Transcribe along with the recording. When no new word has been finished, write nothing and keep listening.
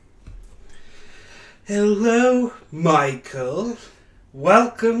Hello, Michael.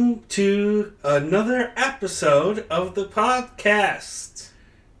 Welcome to another episode of the podcast.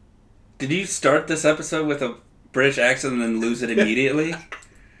 Did you start this episode with a British accent and then lose it immediately?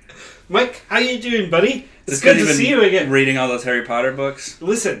 Mike, how you doing, buddy? It's good to see you again. Reading all those Harry Potter books?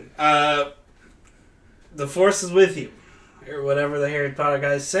 Listen, the Force is with you, or whatever the Harry Potter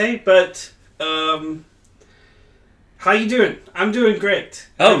guys say, but, how you doing? I'm doing great.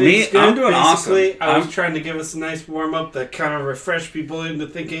 Oh, me? I'm doing Basically, awesome. I was trying to give us a nice warm-up that kind of refresh people into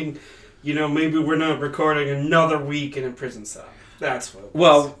thinking, maybe we're not recording another week in a prison cell. That's what it was.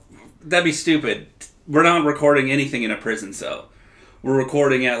 Well, that'd be stupid. We're not recording anything in a prison cell. We're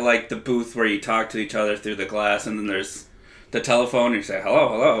recording at, the booth where you talk to each other through the glass, and then there's the telephone, and you say, hello,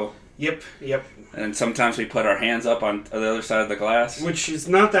 hello. Yep. And sometimes we put our hands up on the other side of the glass. Which is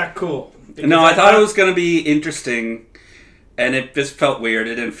not that cool. No, I thought it was going to be interesting, and it just felt weird.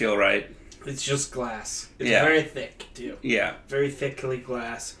 It didn't feel right. It's just glass. It's Yeah. very thick, too. Yeah. Very thickly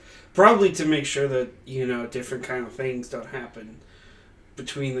glass. Probably to make sure that, different kind of things don't happen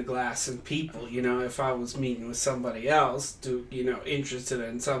between the glass and people. If I was meeting with somebody else, interested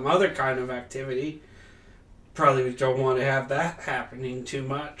in some other kind of activity, probably don't want to have that happening too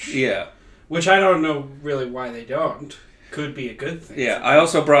much. Yeah. Which I don't know really why they don't. Could be a good thing. Yeah,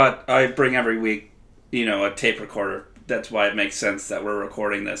 I bring every week, a tape recorder. That's why it makes sense that we're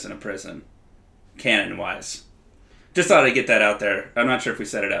recording this in a prison, canon-wise. Just thought I'd get that out there. I'm not sure if we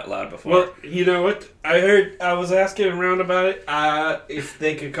said it out loud before. Well, you know what? I was asking around about it. If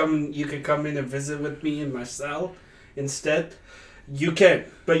they could come, you could come in and visit with me in my cell instead. You can,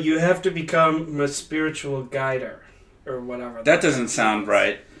 but you have to become my spiritual guider or whatever. That doesn't sound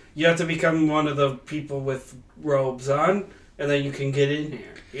right. You have to become one of the people with robes on, and then you can get in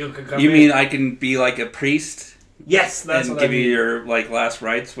here. You mean I can be like a priest? Yes, that's and what I mean. give you your last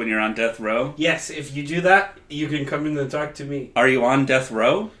rites when you're on death row? Yes, if you do that, you can come in and talk to me. Are you on death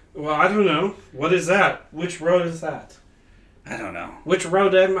row? Well, I don't know. What is that? Which road is that? I don't know. Which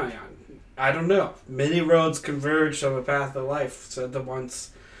road am I on? I don't know. Many roads converge on the path of life, said the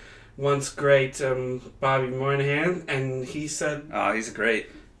once great Bobby Moynihan, and he said... Oh, he's great.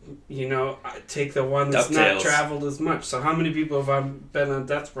 Take the one that's not traveled as much. So how many people have been on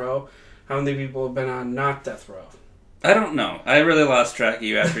death row? How many people have been on not death row? I don't know. I really lost track of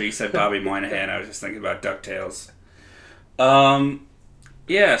you after you said Bobby Moynihan. I was just thinking about DuckTales.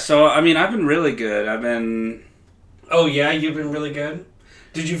 Yeah, so, I've been really good. Oh, yeah? You've been really good?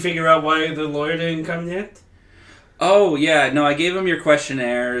 Did you figure out why the lawyer didn't come yet? Oh, yeah. No, I gave him your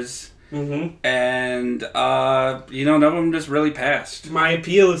questionnaires. Mm-hmm. And, none of them just really passed. My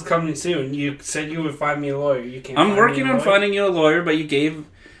appeal is coming soon. You said you would find me a lawyer. You can't. I'm working on finding you a lawyer, but you gave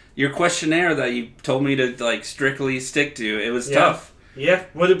your questionnaire that you told me to strictly stick to. It was tough. Yeah.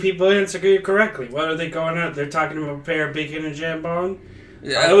 What do people answer you correctly? What are they going out? They're talking about a pair of bacon and jambon.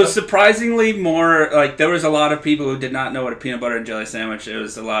 It was surprisingly more there was a lot of people who did not know what a peanut butter and jelly sandwich. It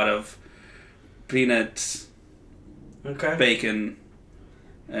was a lot of peanuts, bacon,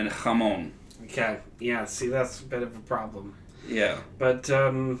 and jamon. Okay, yeah, see, that's a bit of a problem. Yeah. But,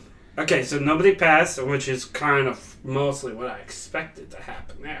 okay, so nobody passed, which is kind of mostly what I expected to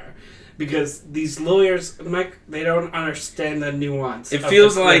happen there. Because these lawyers, Mike, they don't understand the nuance. It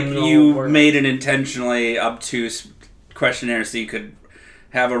feels like you made an intentionally obtuse questionnaire so you could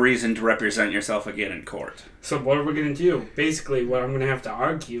have a reason to represent yourself again in court. So what are we going to do? Basically, what I'm going to have to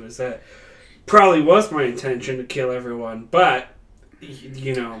argue is that probably was my intention to kill everyone, but...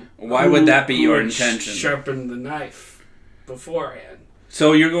 why would that be your intention? Sharpen the knife beforehand.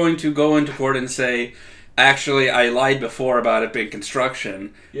 So you're going to go into court and say, actually, I lied before about it being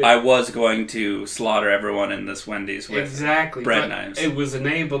construction. Yeah. I was going to slaughter everyone in this Wendy's with bread knives. It was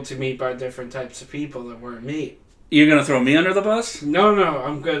enabled to me by different types of people that weren't me. You're going to throw me under the bus? No.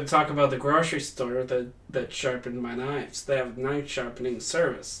 I'm going to talk about the grocery store that sharpened my knives. They have a knife sharpening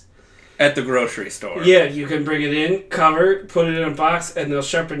service. At the grocery store. Yeah, you can bring it in, cover it, put it in a box, and they'll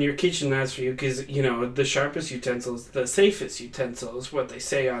sharpen your kitchen knives for you because, the sharpest utensil is the safest utensil is what they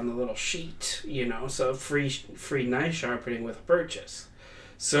say on the little sheet, so free knife sharpening with a purchase.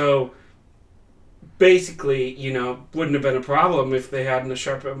 So, basically, wouldn't have been a problem if they hadn't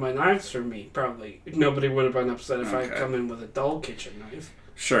sharpened my knives for me, probably. Nobody would have been upset if I'd come in with a dull kitchen knife.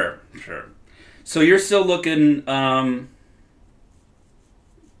 Sure. So you're still looking,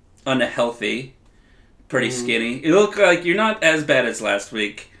 unhealthy, pretty skinny. You look like you're not as bad as last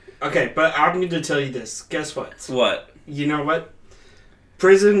week. Okay, but I'm going to tell you this. Guess what? What? You know what?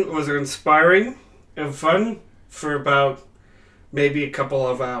 Prison was inspiring and fun for about maybe a couple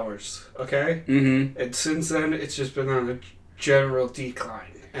of hours, okay? Mm-hmm. And since then, it's just been on a general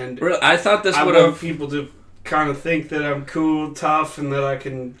decline. And really? I thought this would have... I have... want people to kind of think that I'm cool, tough, and that I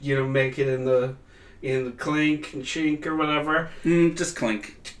can, make it in the clink and chink or whatever. Just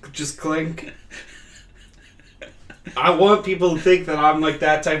clink. Just clink. I want people to think that I'm like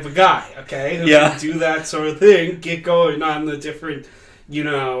that type of guy, okay? Who can do that sort of thing, get going on the different,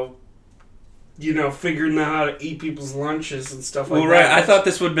 figuring out how to eat people's lunches and stuff like that. Well, right. I thought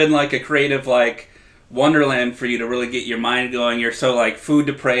this would have been like a creative, wonderland for you to really get your mind going. You're so, food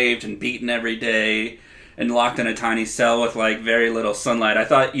depraved and beaten every day and locked in a tiny cell with, very little sunlight. I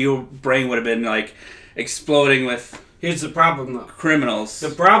thought your brain would have been, exploding with... Here's the problem, though. Criminals. The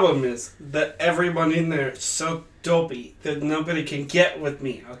problem is that everyone in there is so dopey that nobody can get with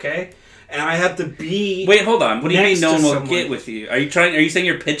me, okay? And I have to be... Wait, hold on. What do you mean no one will get with you? Are you saying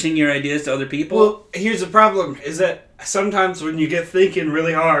you're pitching your ideas to other people? Well, here's the problem, is that sometimes when you get thinking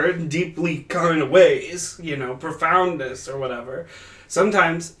really hard and deeply kind of ways, profoundness or whatever,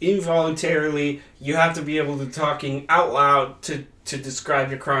 sometimes involuntarily you have to be able to talking out loud to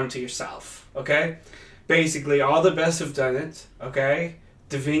describe your crime to yourself, okay? Basically, all the best have done it, okay?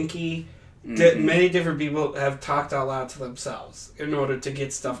 Da Vinci, many different people have talked out loud to themselves in order to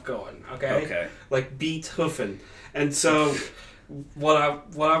get stuff going, okay? Okay. Like Beethoven. And so, what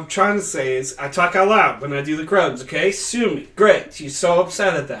I'm trying to say is, I talk out loud when I do the crimes, okay? Sue me. Great. You're so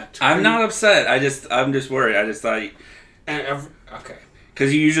upset at that. I'm not upset. I'm just worried. I just thought... Okay.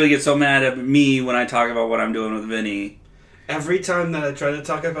 Because you usually get so mad at me when I talk about what I'm doing with Vinny. Every time that I try to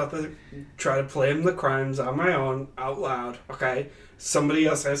talk about try to claim the crimes on my own, out loud, okay, somebody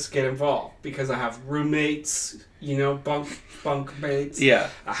else has to get involved. Because I have roommates, bunk mates. Yeah.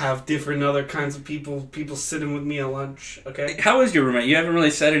 I have different other kinds of people sitting with me at lunch, okay? How is your roommate? You haven't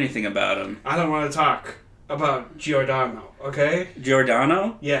really said anything about him. I don't want to talk about Giordano, okay?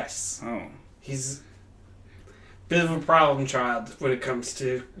 Giordano? Yes. Oh. He's... bit of a problem child when it comes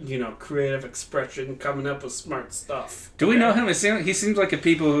to, creative expression, coming up with smart stuff. Do we know him? He seems like a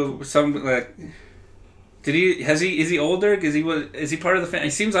people who is he older? Is he part of the family?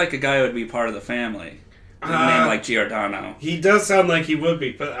 He seems like a guy who would be part of the family. Name like Giordano. He does sound like he would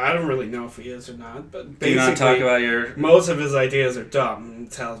be, but I don't really know if he is or not. But basically, do you not talk about most of his ideas are dumb,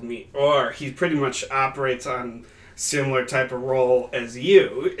 tells me, or he pretty much operates on similar type of role as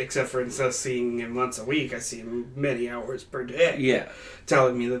you, except for instead of seeing him once a week, I see him many hours per day. Yeah.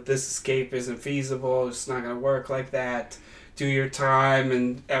 Telling me that this escape isn't feasible, it's not going to work like that. Do your time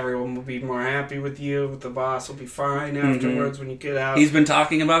and everyone will be more happy with you. The boss will be fine afterwards when you get out. He's been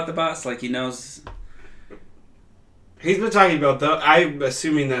talking about the boss, he knows... He's been talking about I'm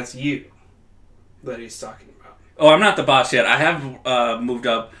assuming that's you that he's talking about. Oh, I'm not the boss yet. I have moved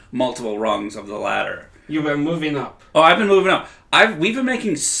up multiple rungs of the ladder. You've been moving up. Oh, I've been moving up. We've been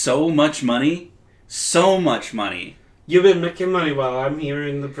making so much money. So much money. You've been making money while I'm here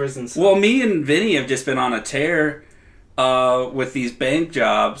in the prison cell. Well, me and Vinny have just been on a tear with these bank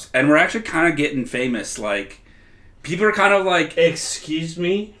jobs, and we're actually kind of getting famous. People are kind of like... Excuse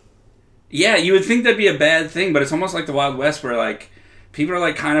me? Yeah, you would think that'd be a bad thing, but it's almost like the Wild West where, people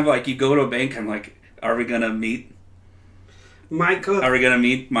are kind of you go to a bank and are we going to meet... Michael? Are we going to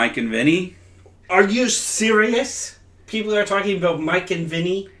meet Mike and Vinny? Are you serious? People are talking about Mike and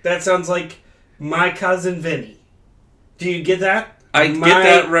Vinny? That sounds like my cousin Vinny. Do you get that? I get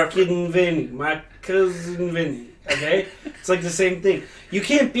that reference. Mike and Vinny. My cousin Vinny. Okay? It's like the same thing. You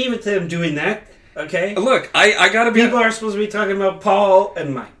can't be with them doing that. Okay? Look, I gotta be... People are supposed to be talking about Paul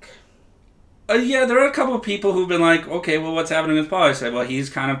and Mike. Yeah, there are a couple of people who've been like, okay, well, what's happening with Paul? I said, well, he's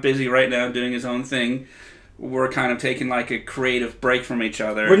kind of busy right now doing his own thing. We're kind of taking a creative break from each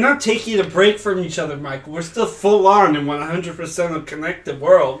other. We're not taking a break from each other, Mike. We're still full on in 100% of connected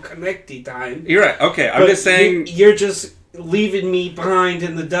world, connecty time. You're right. Okay, I'm just saying... You're just leaving me behind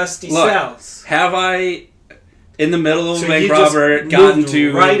in the dusty cells. Have I, in the middle of a bank robber, gotten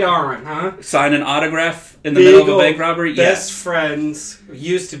to... right on, huh? Sign an autograph in the middle of a bank robbery? Best yes. friends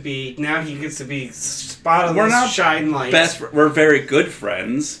used to be. Now he gets to be spot on the shine light. We're very good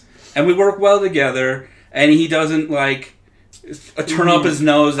friends, and we work well together. And he doesn't, turn up his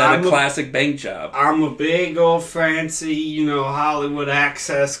nose at a classic bank job. I'm a big old fancy, Hollywood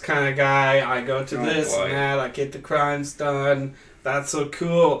access kind of guy. I go to this and that. I get the crimes done. That's so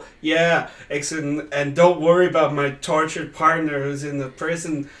cool. Yeah. And don't worry about my tortured partner who's in the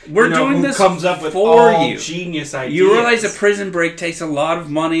prison. We're doing this comes up with for all you. Genius ideas. You realize a prison break takes a lot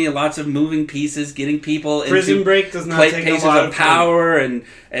of money, lots of moving pieces, getting people prison break does not take a lot of power and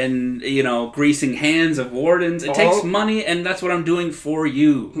greasing hands of wardens. It takes money, and that's what I'm doing for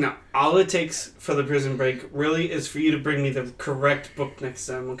you. No. All it takes for the Prison Break really is for you to bring me the correct book next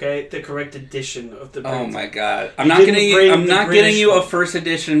time, okay? The correct edition of the. Oh my god! I'm not getting you a first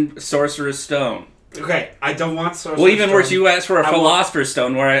edition Sorcerer's Stone. Okay, I don't want Sorcerer's Stone. Well, even worse, you asked for a Philosopher's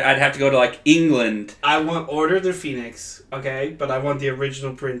Stone, where I'd have to go to like England. I want Order of the Phoenix, okay, but I want the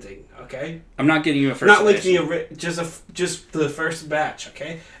original printing, okay? I'm not getting you a first edition. Not like just the first batch,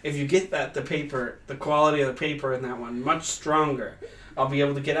 okay? If you get that, the quality of the paper in that one much stronger. I'll be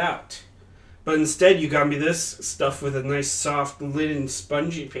able to get out. But instead, you got me this stuff with a nice soft linen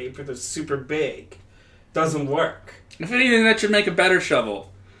spongy paper that's super big. Doesn't work. If anything, that should make a better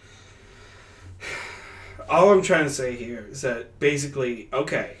shovel. All I'm trying to say here is that basically,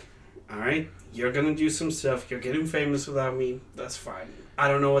 okay, alright, you're gonna do some stuff, you're getting famous without me, that's fine. I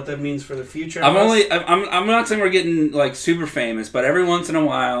don't know what that means for the future. I'm not saying we're getting like super famous, but every once in a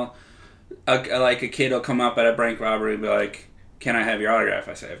while, a kid will come up at a bank robbery and be like, "Can I have your autograph?"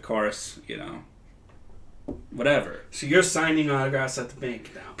 I say, "Of course," whatever. So you're signing autographs at the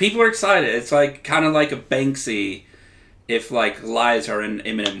bank now. People are excited. It's like kind of like a Banksy if like lives are in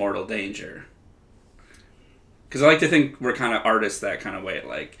imminent mortal danger. Because I like to think we're kind of artists that kind of way.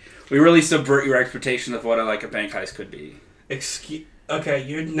 Like, we really subvert your expectations of what a bank heist could be. Okay,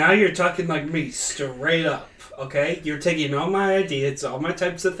 you're talking like me, straight up, okay? You're taking all my ideas, all my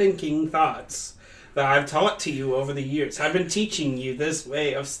types of thoughts that I've taught to you over the years. I've been teaching you this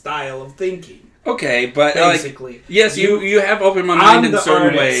style of thinking. Okay, but basically, yes, you have opened my mind in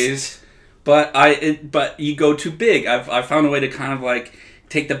certain ways, but you go too big. I've found a way to kind of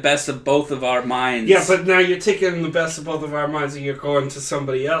take the best of both of our minds. Yeah, but now you're taking the best of both of our minds and you're going to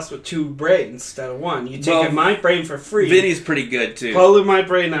somebody else with two brains instead of one. You're taking my brain for free. Vinny's pretty good, too. Pulling my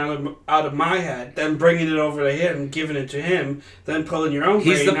brain out of my head, then bringing it over to him, giving it to him, then pulling your own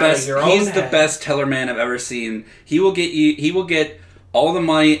brain out of your own head. He's the best teller man I've ever seen. He will get all the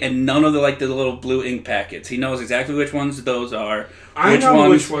money and none of the little blue ink packets. He knows exactly which ones those are. I know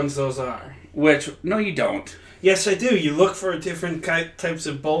which ones those are. No, you don't. Yes, I do. You look for different types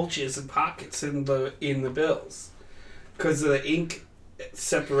of bulges and pockets in the bills because the ink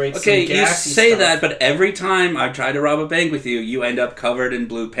separates. Okay, some gassy you say stuff. that, but every time I try to rob a bank with you, you end up covered in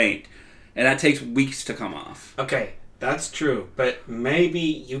blue paint, and that takes weeks to come off. Okay, that's true, but maybe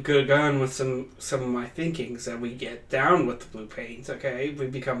you could have gone with some of my thinkings that we get down with the blue paint. Okay, we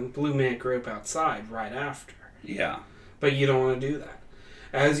become Blue Man Group outside right after. Yeah, but you don't want to do that.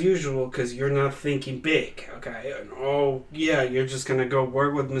 As usual, because you're not thinking big, okay? And, you're just going to go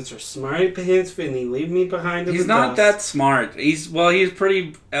work with Mr. Smarty Pants Finney. Leave me behind in the dust. He's not that smart. He's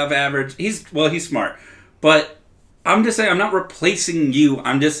pretty of average. He's smart. But I'm just saying, I'm not replacing you.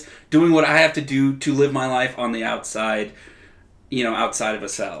 I'm just doing what I have to do to live my life on the outside, outside of a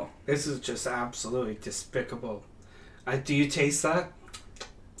cell. This is just absolutely despicable. Do you taste that?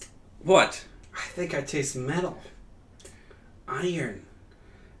 What? I think I taste metal. Iron.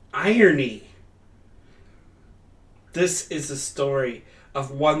 Irony. This is a story of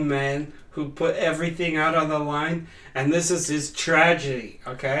one man who put everything out on the line, and this is his tragedy,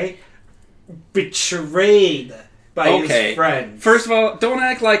 okay? Betrayed by his friends. First of all, don't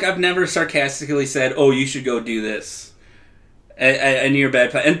act like I've never sarcastically said, "Oh, you should go do this." And your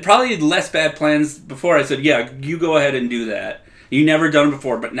bad plan. And probably less bad plans before I said, "Yeah, you go ahead and do that." You never done it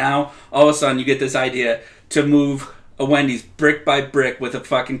before, but now all of a sudden you get this idea to move a Wendy's brick by brick with a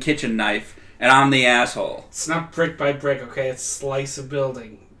fucking kitchen knife, and I'm the asshole. It's not brick by brick, okay? It's slice of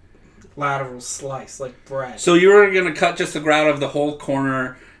building. Lateral slice, like bread. So you were going to cut just the ground of the whole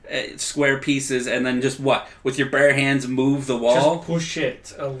corner, square pieces, and then just what? With your bare hands move the wall? Just push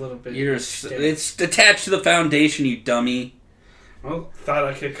it a little bit. It's attached to the foundation, you dummy. Well, thought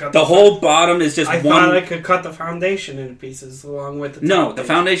I could cut the whole bottom is just I thought I could cut the foundation into pieces along with the top. No, the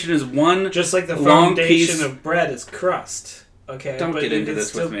foundation is one just like the foundation of bread is crust. Okay, don't get into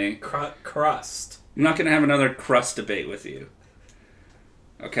this with me. Crust. I'm not going to have another crust debate with you.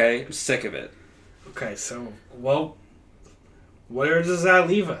 Okay? I'm sick of it. Okay, so, where does that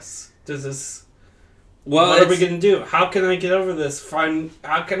leave us? What are we going to do? How can I get over this?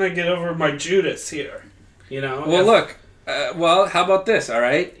 How can I get over my Judas here? Look. How about this,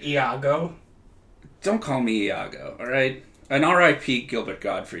 alright? Iago? Don't call me Iago, alright? An R.I.P. Gilbert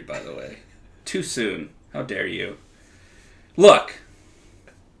Gottfried, by the way. Too soon. How dare you? Look,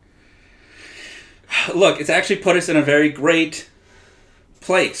 it's actually put us in a very great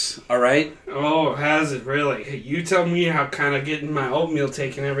place, alright? Oh, has it really? You tell me how kind of getting my oatmeal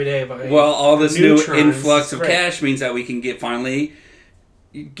taken every day by all this new influx of cash means that we can finally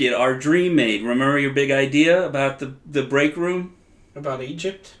get our dream made. Remember your big idea about the break room? About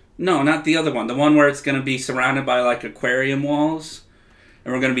Egypt? No, not the other one. The one where it's going to be surrounded by aquarium walls.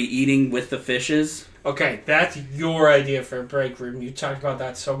 and we're going to be eating with the fishes. Okay, that's your idea for a break room. You talked about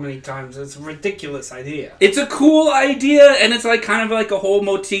that so many times. It's a ridiculous idea. It's a cool idea, and it's like kind of like a whole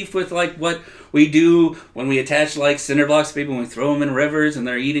motif with like what we do when we attach like cinder blocks to people and we throw them in rivers and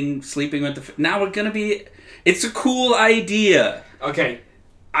they're eating, sleeping with the... Now we're going to be... It's a cool idea. Okay,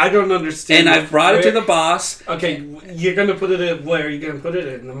 I don't understand. And I've brought it to the boss. Okay, you're going to put it in... Where are you going to put it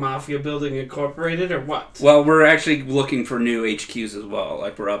in? The Mafia Building Incorporated or what? Well, we're actually looking for new HQs as well.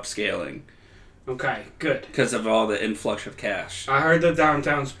 Like, we're upscaling. Okay, good. Because of all the influx of cash. I heard the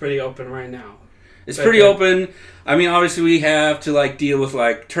downtown's pretty open right now. It's pretty open. I mean, obviously we have to like deal with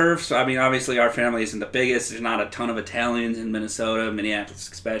like turfs. I mean, obviously our family isn't the biggest. There's not a ton of Italians in Minnesota, Minneapolis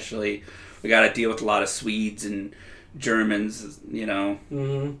especially. We got to deal with a lot of Swedes and Germans, you know.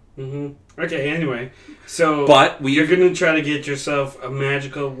 Okay, anyway. So you're going to try to get yourself a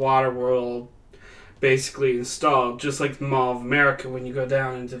magical water world basically installed, just like the Mall of America. When you go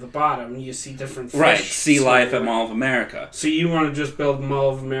down into the bottom, you see different fish. Right, sea life at Mall of America. So you want to just build Mall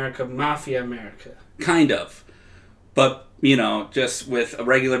of America, Mafia America. Kind of. But, you know, just with a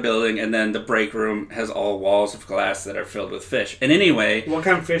regular building, and then the break room has all walls of glass that are filled with fish. And anyway... What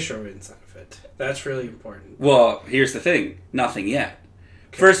kind of fish are inside of it? That's really important. Well, here's the thing. Nothing yet.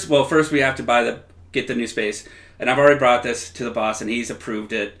 Okay. First we have to get the new space. And I've already brought this to the boss, and he's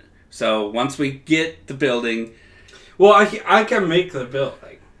approved it. So once we get the building... Well, I can make the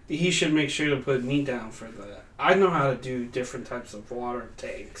building. He should make sure to put me down for the... I know how to do different types of water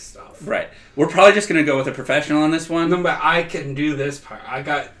tank stuff. Right. We're probably just going to go with a professional on this one. No, but I can do this part. I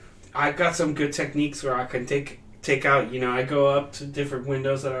got some good techniques where I can take out, you know, I go up to different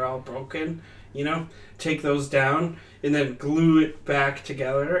windows that are all broken, you know, take those down, and then glue it back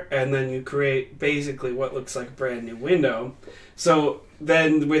together, and then you create basically what looks like a brand new window. So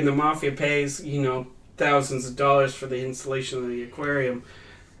then when the Mafia pays, you know, thousands of dollars for the installation of the aquarium,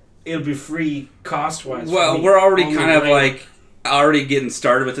 it'll be free cost-wise. Well, we're already kind of like already getting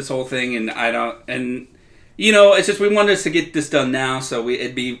started with this whole thing, and you know, it's just we wanted us to get this done now, so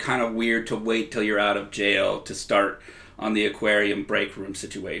it'd be kind of weird to wait till you're out of jail to start on the aquarium break room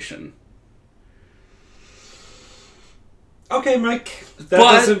situation. Okay, Mike, that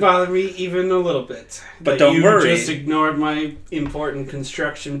doesn't bother me even a little bit. But don't worry. You just ignored my important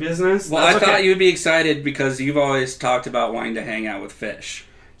construction business. Well, I thought you'd be excited because you've always talked about wanting to hang out with fish.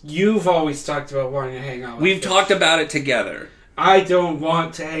 You've always talked about wanting to hang out with fish. We've fish. talked about it together. I don't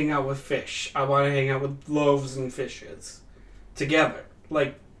want to hang out with fish. I want to hang out with loaves and fishes. Together.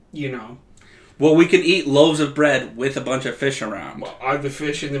 Like, you know. Well, we can eat loaves of bread with a bunch of fish around. Well, are the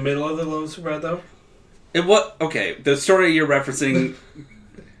fish in the middle of the loaves of bread, though? Okay, the story you're referencing,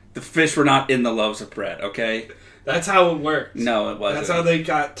 the fish were not in the loaves of bread, okay? That's how it worked. No, it wasn't. That's how they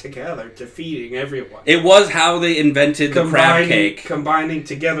got together to feeding everyone. It was how they invented the crab cake. Combining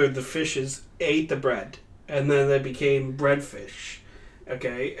together, the fishes ate the bread, and then they became breadfish.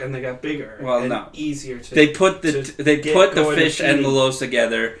 Okay, and they got bigger. Well, and easier to. They put the fish and the loaves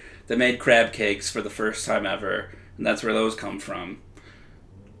together. They made crab cakes for the first time ever, and that's where those come from.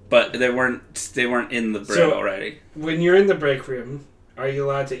 But they weren't in the bread already. When you're in the break room, are you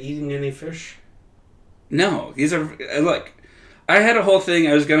allowed to eat any fish? No, these are look. I had a whole thing. I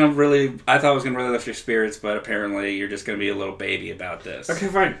thought I was gonna really lift your spirits, but apparently you're just gonna be a little baby about this. Okay,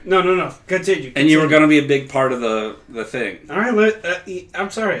 fine. No. Continue. And you were gonna be a big part of the thing. All right. I'm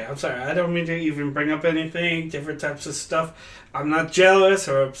sorry. I don't mean to even bring up anything. Different types of stuff. I'm not jealous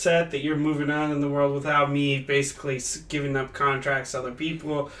or upset that you're moving on in the world without me. Basically, giving up contracts to other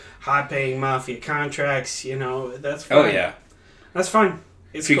people, high-paying mafia contracts. You know, that's fine. Oh yeah, that's fine.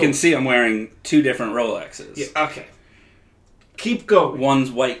 It's you can see I'm wearing 2 different Rolexes. Yeah, okay. Keep going. One's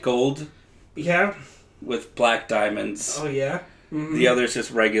white gold. Yeah. With black diamonds. Oh, yeah? Mm-hmm. The other's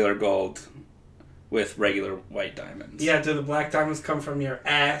just regular gold with regular white diamonds. Yeah, do the black diamonds come from your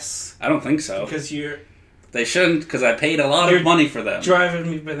ass? I don't think so. Because They shouldn't, because I paid a lot of money for them.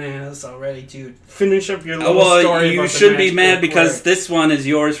 Driving me bananas already, dude. Finish up your little story. You should be mad because this one is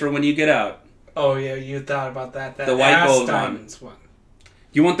yours for when you get out. Oh, yeah, you thought about that. The white gold diamonds one.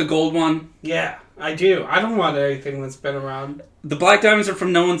 You want the gold one? Yeah, I do. I don't want anything that's been around. The black diamonds are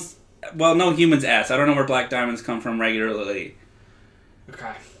from no human's ass. I don't know where black diamonds come from regularly.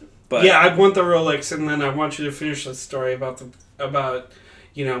 Okay. But yeah, I want the Rolex, and then I want you to finish the story about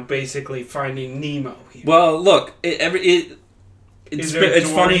basically finding Nemo here. Well, look, it's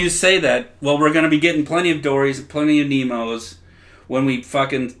funny you say that. Well, we're going to be getting plenty of Dories, plenty of Nemos when we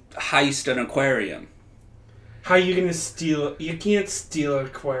fucking heist an aquarium. How are you going to steal? You can't steal an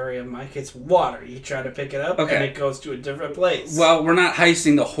aquarium, Mike. It's water. You try to pick it up, and it goes to a different place. Well, we're not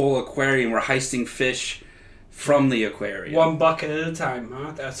heisting the whole aquarium. We're heisting fish from the aquarium. 1 bucket at a time,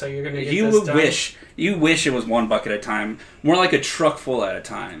 huh? That's how you're going to get you this done? You wish it was 1 bucket at a time. More like a truck full at a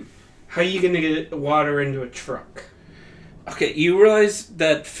time. How are you going to get water into a truck? Okay, you realize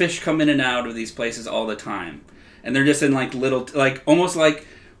that fish come in and out of these places all the time. And they're just in like little, like almost like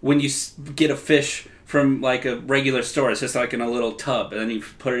when you get a fish from like a regular store. It's just like in a little tub. And then you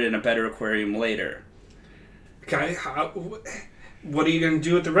put it in a better aquarium later. Okay, what are you going to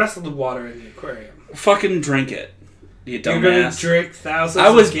do with the rest of the water in the aquarium? Fucking drink it, you dumbass. You're going to drink thousands I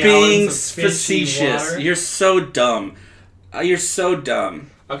was of gallons being of facetious. water? You're so dumb. You're so dumb.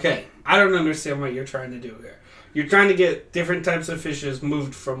 Okay, I don't understand what you're trying to do here. You're trying to get different types of fishes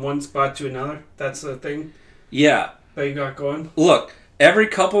moved from one spot to another? That's the thing? Yeah. That you got going? Look, every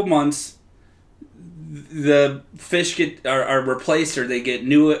couple months, the fish are replaced or they get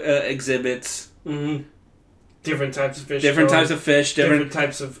new exhibits. Mm-hmm. Different types of fish. Different types of fish. Different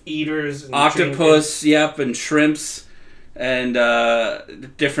types of eaters. And octopus, drinkers. Yep, and shrimps. And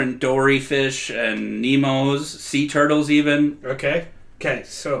different dory fish and Nemos, sea turtles even. Okay,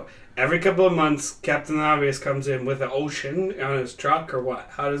 so every couple of months, Captain Obvious comes in with an ocean on his truck, or what?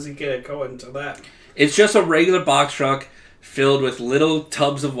 How does he get it going to that? It's just a regular box truck filled with little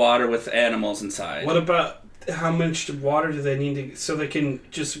tubs of water with animals inside. What about how much water do they need to, so they can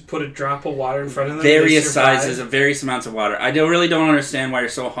just put a drop of water in front of them? Various sizes of various amounts of water. I really don't understand why you're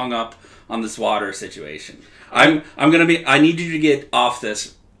so hung up on this water situation. I need you to get off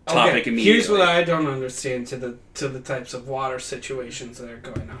this topic immediately. Here's what I don't understand to the types of water situations that are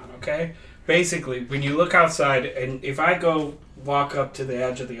going on, okay? Basically, when you look outside, and if I go walk up to the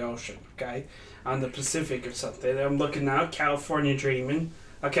edge of the ocean, okay, on the Pacific or something, I'm looking out, California dreaming,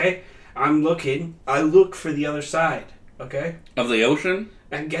 okay? I look for the other side, okay? Of the ocean?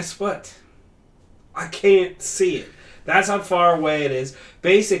 And guess what? I can't see it. That's how far away it is.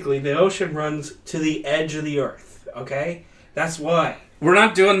 Basically, the ocean runs to the edge of the earth, okay? That's why. We're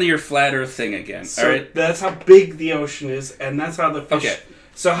not doing your flat earth thing again, so alright? That's how big the ocean is, and that's how the fish... Okay.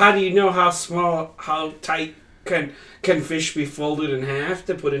 So how do you know how tight can fish be folded in half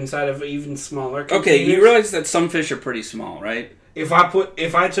to put inside of even smaller containers? Okay, you realize that some fish are pretty small, right? If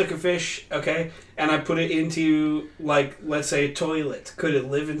I took a fish, okay, and I put it into, like, let's say a toilet, could it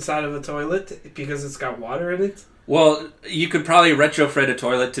live inside of a toilet because it's got water in it? Well, you could probably retrofit a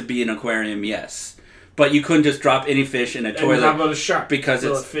toilet to be an aquarium, yes. But you couldn't just drop any fish in a toilet. And how about a shark? Because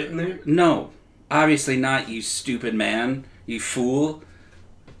Will it fit in there? No. Obviously not, you stupid man. You fool.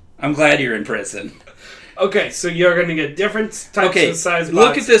 I'm glad you're in prison. Okay, so you're going to get different types of size boxes.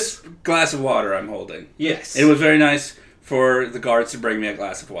 Look at this glass of water I'm holding. Yes. It was very nice for the guards to bring me a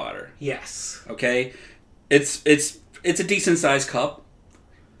glass of water. Yes. Okay? It's a decent sized cup.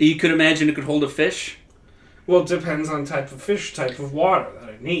 You could imagine it could hold a fish. Well, it depends on type of fish, type of water that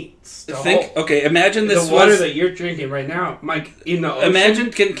it needs. Okay, imagine this the water that you're drinking right now, Mike, in the ocean.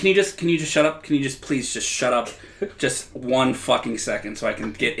 Imagine, can you just shut up? Can you just please just shut up just 1 fucking second so I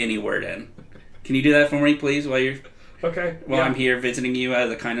can get any word in? Can you do that for me, please, while I'm here visiting you out of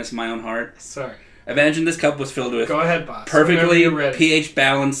the kindness of my own heart? Sorry. Imagine this cup was filled with Go ahead, boss. perfectly pH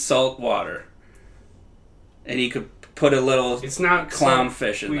balanced salt water. And you could put a little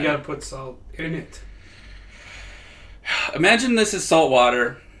clownfish in there. We gotta put salt in it. Imagine this is salt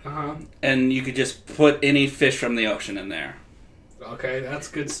water, Uh-huh. and you could just put any fish from the ocean in there. Okay, that's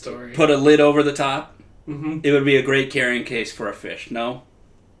a good story. Put a lid over the top. Mm-hmm. It would be a great carrying case for a fish, no?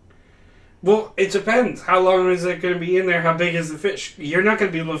 Well, it depends. How long is it going to be in there? How big is the fish? You're not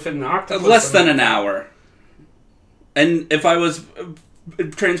going to be able to fit an octopus. Less than an hour. And if I was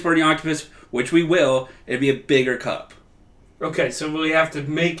transporting octopus, which we will, it'd be a bigger cup. Okay, so we have to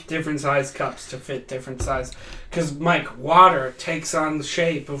make different size cups to fit different size. Because, Mike, water takes on the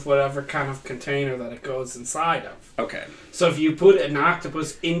shape of whatever kind of container that it goes inside of. Okay. So if you put an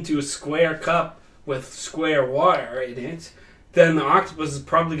octopus into a square cup with square water in it, then the octopus is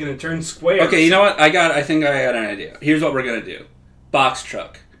probably going to turn square. Okay, you know what? I think I got an idea. Here's what we're going to do. Box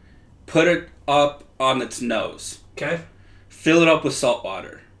truck. Put it up on its nose. Okay. Fill it up with salt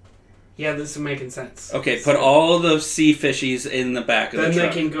water. Yeah, this is making sense. Okay, put all the sea fishies in the back of the truck. Then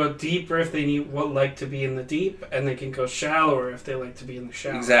they can go deeper if they like to be in the deep, and they can go shallower if they like to be in the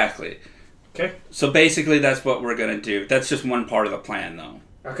shallow. Exactly. Okay. So basically that's what we're going to do. That's just one part of the plan, though.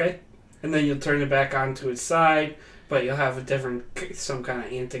 Okay. And then you'll turn it back onto its side, but you'll have some kind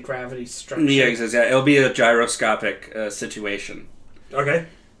of anti-gravity structure. Yeah, exactly. It'll be a gyroscopic situation. Okay.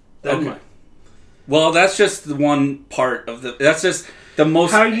 Okay. Well, that's just the one part of the... That's just the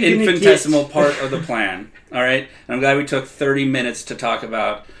most infinitesimal part of the plan. All right? And I'm glad we took 30 minutes to talk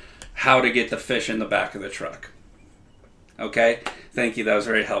about how to get the fish in the back of the truck. Okay? Thank you. That was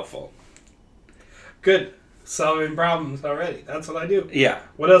very helpful. Good. Solving problems already. That's what I do. Yeah.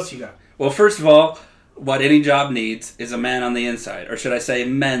 What else you got? Well, first of all, what any job needs is a man on the inside. Or should I say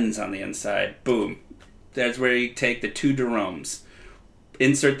men's on the inside. Boom. That's where you take the 2 Jeromes.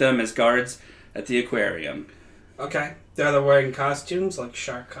 Insert them as guards at the aquarium. Okay. They're wearing costumes, like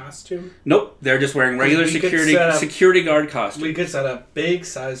shark costume? Nope. They're just wearing regular security guard costumes. We could set up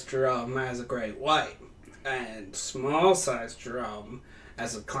big-sized Jerome as a great white and small-sized Jerome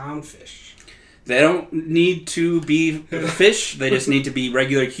as a clownfish. They don't need to be fish. They just need to be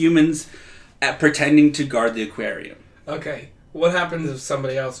regular humans pretending to guard the aquarium. Okay. What happens if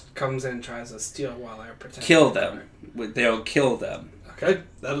somebody else comes in and tries to steal while they're pretending? Kill them. They'll kill them. Okay,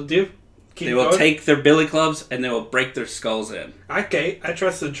 that'll do. They will take their billy clubs and they will break their skulls in. Okay, I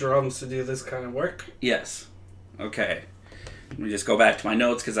trust the Jeromes to do this kind of work. Yes. Okay. Let me just go back to my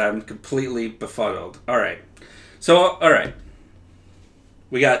notes because I'm completely befuddled. Alright. So, alright.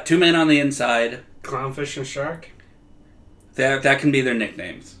 We got 2 men on the inside. Clownfish and shark? That can be their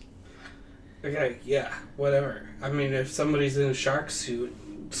nicknames. Okay, yeah, whatever. I mean, if somebody's in a shark suit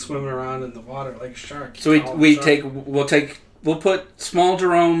swimming around in the water like a shark. So we'll put small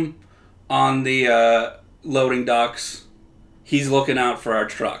Jerome on the loading docks. He's looking out for our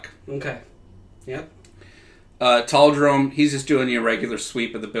truck. Okay. Yep. Tall Jerome, he's just doing your regular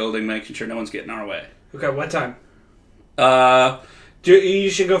sweep of the building, making sure no one's getting in our way. Okay, what time? You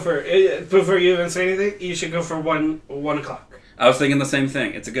should go for, before you even say anything, you should go for 1 o'clock. I was thinking the same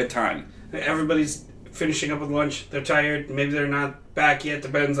thing. It's a good time. Everybody's finishing up with lunch. They're tired. Maybe they're not back yet.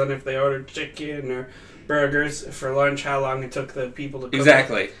 Depends on if they ordered chicken or burgers for lunch, how long it took the people to cook.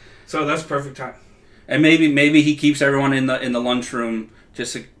 Exactly. So that's perfect time. And maybe he keeps everyone in the lunchroom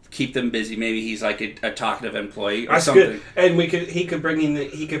just to keep them busy. Maybe he's like a talkative employee or something. Good. And he could bring in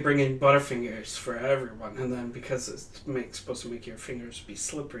Butterfingers for everyone, and then because it's supposed to make your fingers be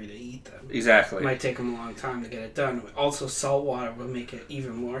slippery to eat them. Exactly. It might take them a long time to get it done. Also, salt water will make it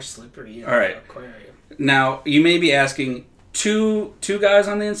even more slippery in All right. the aquarium. Now you may be asking, two guys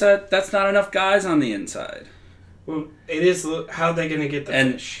on the inside? That's not enough guys on the inside. Well, it is. How are they going to get the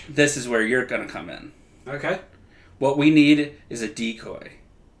fish? This is where you're going to come in. Okay. What we need is a decoy.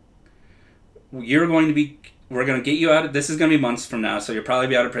 We're going to get you out. This is going to be months from now, so you'll probably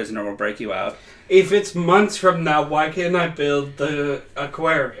be out of prison or we'll break you out. If it's months from now, why can't I build the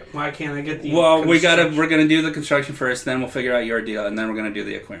aquarium? Why can't I get the we're going to do the construction first, then we'll figure out your deal, and then we're going to do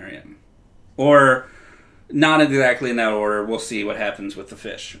the aquarium. Or not exactly in that order. We'll see what happens with the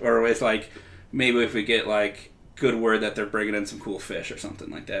fish. Or with maybe if we get good word that they're bringing in some cool fish or something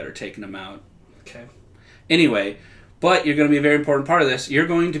like that, or taking them out. Okay. Anyway, but you're going to be a very important part of this. You're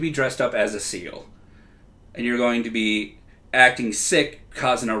going to be dressed up as a seal. And you're going to be acting sick,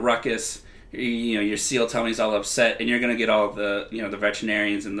 causing a ruckus. Your seal tummy's all upset, and you're going to get all the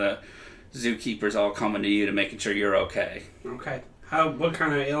veterinarians and the zookeepers all coming to you to making sure you're okay. Okay. What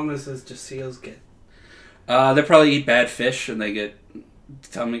kind of illnesses do seals get? They probably eat bad fish and they get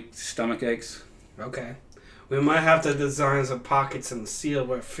stomach aches. Okay. We might have to design some pockets in the seal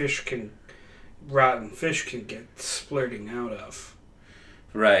where rotten fish can get splurting out of.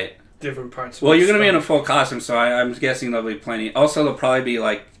 Right. Different parts. Well, you're going to be in a full costume, so I'm guessing there'll be plenty. Also, there'll probably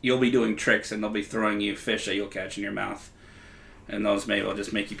be you'll be doing tricks and they'll be throwing you fish that you'll catch in your mouth. And those maybe will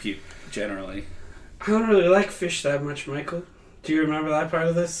just make you puke, generally. I don't really like fish that much, Michael. Do you remember that part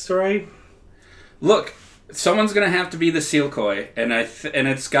of this story? Look, someone's going to have to be the seal koi, and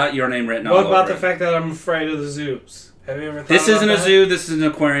it's got your name written all over it. What about the fact that I'm afraid of the zoos? Have you ever thought This isn't about a zoo, this is an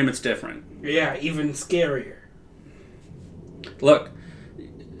aquarium, it's different. Yeah, even scarier. Look,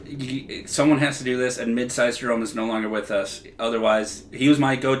 someone has to do this, and mid-sized Jerome is no longer with us. Otherwise, he was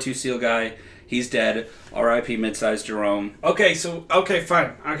my go-to seal guy. He's dead. R.I.P. mid-sized Jerome. Okay,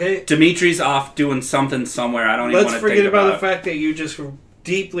 fine. Okay? Dimitri's off doing something somewhere. I don't even want to think about it. Let's forget about the fact that you just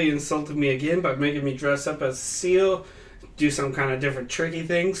deeply insulted me again by making me dress up as a seal, do some kind of different tricky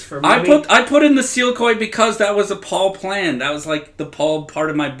things for money. I put in the seal koi because that was a Paul plan. That was the Paul part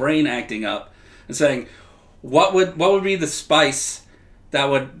of my brain acting up and saying, what would be the spice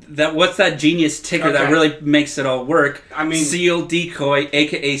what's that genius ticker that really makes it all work? I mean, seal decoy,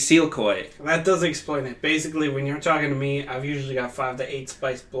 aka seal koi. That does explain it. Basically, when you're talking to me, I've usually got 5 to 8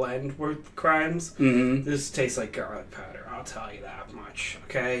 spice blend worth crimes. Mm-hmm. This tastes like garlic powder. I'll tell you that much.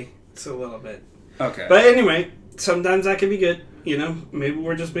 Okay, it's a little bit. Okay. But anyway, sometimes that can be good. Maybe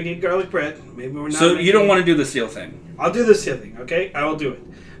we're just making garlic bread. Maybe we're not. So you don't want to do the seal thing? I'll do the seal thing. Okay, I will do it.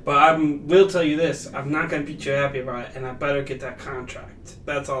 But I will tell you this, I'm not going to be too happy about it, and I better get that contract.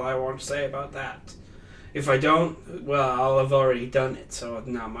 That's all I want to say about that. If I don't, well, I'll have already done it, so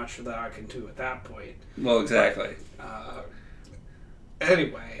not much that I can do at that point. Well, exactly.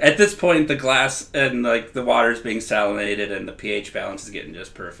 Anyway. At this point, the glass and like the water is being salinated and the pH balance is getting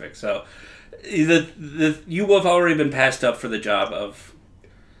just perfect. So you have already been passed up for the job of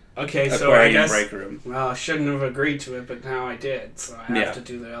aquarium break room. Well, I shouldn't have agreed to it, but now I did. So I have to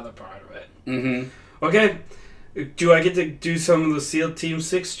do the other part of it. Mm-hmm. Okay. Do I get to do some of the SEAL Team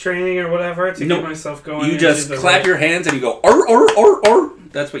 6 training or whatever to get myself going? You just clap your hands and you go, or.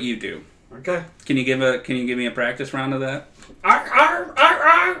 That's what you do. Okay. Can you give me a practice round of that?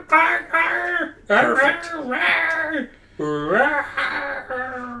 Perfect.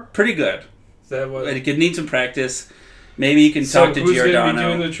 Pretty good. Is that what? It could need some practice. Maybe you can talk to Giordano. Who's going to be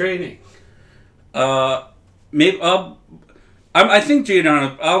doing the training? Maybe I think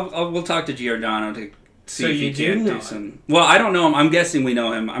Giordano. We'll talk to Giordano to see if he can do some. Well, I don't know him. I'm guessing we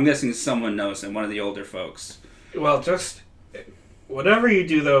know him. I'm guessing someone knows him. One of the older folks. Well, just whatever you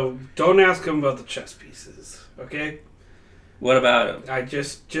do, though, don't ask him about the chess pieces. Okay. What about him? I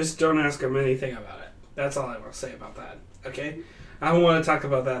just don't ask him anything about it. That's all I want to say about that. Okay. I don't want to talk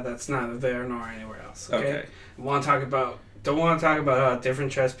about that. That's neither there nor anywhere else. Okay. Don't want to talk about how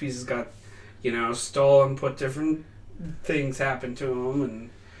different chess pieces got, stolen, put different things happen to them and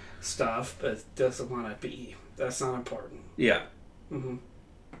stuff. That doesn't want to be. That's not important. Yeah. Mm-hmm.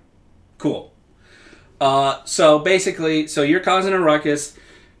 Cool. So basically, you're causing a ruckus.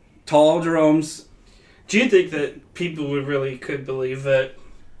 Tall Jerome's. Do you think that people could believe that,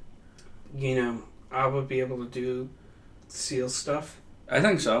 I would be able to do SEAL stuff? I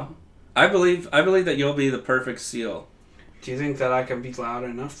think so. I believe that you'll be the perfect SEAL. Do you think that I can be loud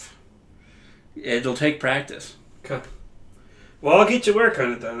enough? It'll take practice. Okay. Well, I'll get to work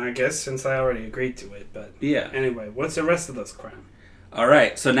on it then, I guess, since I already agreed to it. But yeah. Anyway, what's the rest of this crime? All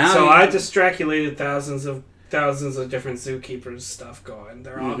right. So now. So I distraculated thousands of different zookeepers stuff going.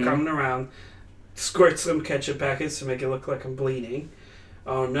 They're all coming around. Squirt some ketchup packets to make it look like I'm bleeding.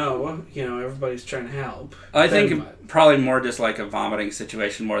 Oh no, everybody's trying to help. I think probably more just like a vomiting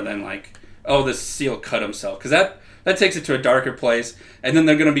situation more than like, oh, this SEAL cut himself. Because that takes it to a darker place. And then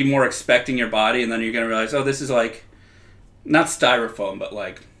they're going to be more expecting your body. And then you're going to realize, oh, this is like, not styrofoam, but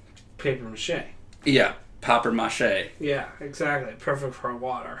like... paper mache. Yeah, papier mache. Yeah, exactly. Perfect for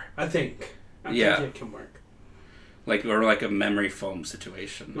water. I think it can work. Or like a memory foam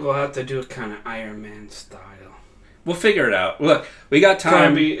situation. We'll have to do it kind of Iron Man style. We'll figure it out. Look, we got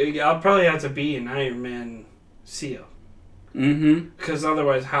time. I'll probably have to be an Iron Man SEAL. Mm-hmm. Because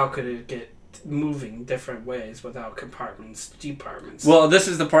otherwise, how could it get moving different ways without departments? Well, this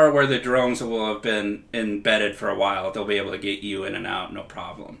is the part where the drones will have been embedded for a while. They'll be able to get you in and out, no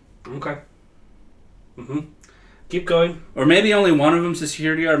problem. Okay. Mm-hmm. Keep going. Or maybe only one of them's a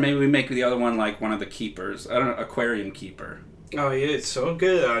security guard. Maybe we make the other one like one of the keepers. I don't know, aquarium keeper. Oh, yeah, it's so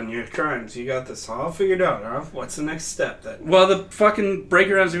good on your crimes. You got this all figured out, huh? What's the next step then? Well, the fucking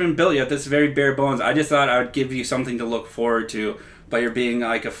breaker hasn't even built yet. This is very bare bones. I just thought I would give you something to look forward to, but you're being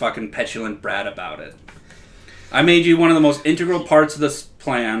like a fucking petulant brat about it. I made you one of the most integral parts of this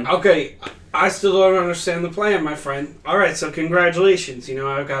plan. Okay, I still don't understand the plan, my friend. Alright, so congratulations.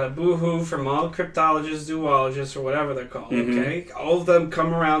 I've got a boo-hoo from all the cryptologists, zoologists, or whatever they're called, okay? All of them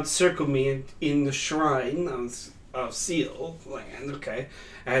come around, circle me in the shrine of SEAL land, okay?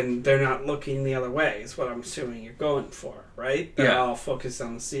 And they're not looking the other way, is what I'm assuming you're going for, right? They're all focused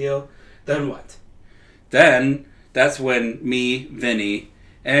on the SEAL. Then what? Then, that's when me, Vinny,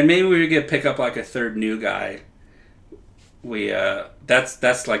 and maybe we could pick up like a third new guy.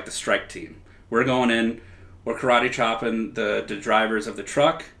 That's like the strike team. We're going in, we're karate chopping the drivers of the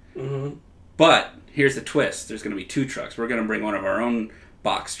truck. Mm-hmm. But here's the twist: there's going to be two trucks. We're going to bring one of our own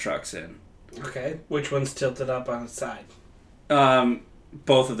box trucks in. Okay, which one's tilted up on its side?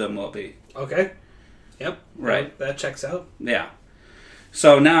 Both of them will be. Okay. Yep. Right. That checks out. Yeah.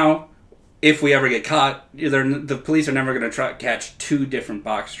 So now, if we ever get caught, the police are never going to catch two different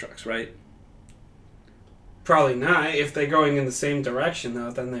box trucks, right? Probably not. If they're going in the same direction, though,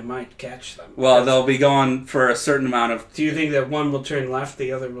 then they might catch them. Well, they'll be going for a certain amount of... Do you think that one will turn left,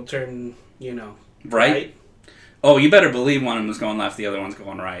 the other will turn, right? Oh, you better believe one of them is going left, the other one's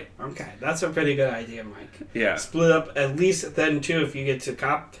going right. Okay, that's a pretty good idea, Mike. Yeah. Split up, at least then, too, if you get to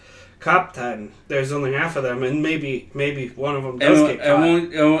cop time, there's only half of them, and maybe one of them does get caught.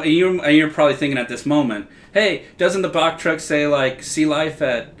 And you're probably thinking at this moment, hey, doesn't the box truck say, like, Sea Life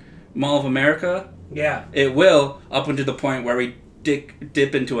at Mall of America? Yeah. It will, up until the point where we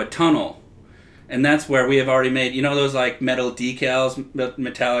dip into a tunnel. And that's where we have already made, those, like, metal decals,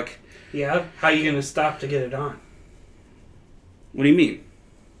 metallic... Yeah? How are you going to stop to get it on? What do you mean?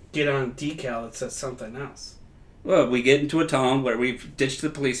 Get on a decal that says something else. Well, we get into a tunnel where we've ditched the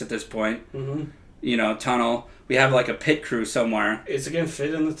police at this point. Mm-hmm. Tunnel. we have like a pit crew somewhere. Is it going to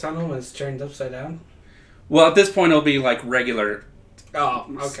fit in the tunnel when it's turned upside down? Well, at this point, it'll be like regular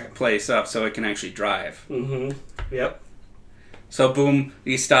place up so it can actually drive. Mm-hmm. Yep. So boom,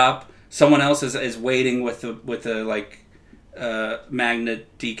 you stop. Someone else is waiting with the like magnet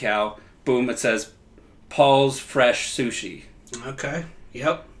decal. Boom, it says Paul's Fresh Sushi. Okay.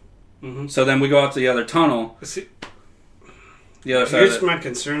 Yep. Mm-hmm. So then we go out to the other tunnel. See, the other side. Here's my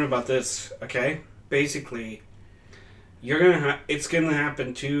concern about this. Okay, basically, it's gonna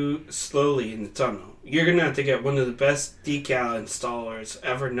happen too slowly in the tunnel. You're gonna have to get one of the best decal installers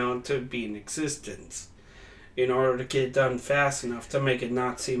ever known to be in existence in order to get it done fast enough to make it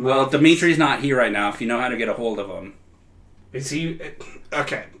not seem. Well, obvious. Dimitri's not here right now. If you know how to get a hold of him. Is he?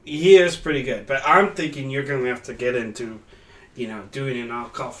 Okay, he is pretty good, but I'm thinking you're gonna have to get into, doing an I'll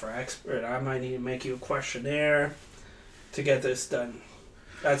call for expert. I might need to make you a questionnaire to get this done.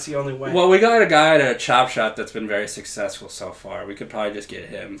 That's the only way. Well, we got a guy at a chop shop that's been very successful so far. We could probably just get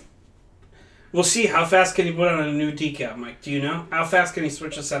him. We'll see. How fast can he put on a new decal, Mike? Do you know? How fast can he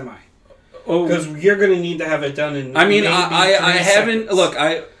switch a semi? Oh, because you're going to need to have it done in. I mean, I haven't. Look,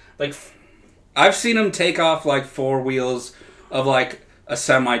 like I've seen him take off like 4 wheels of like a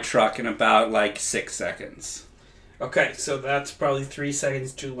semi truck in about like 6 seconds. Okay, so that's probably 3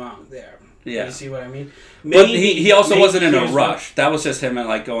 seconds too long there. Yeah. You see what I mean? But he also wasn't in a rush. That was just him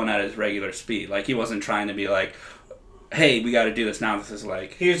like going at his regular speed. Like he wasn't trying to be like, hey, we got to do this now. This is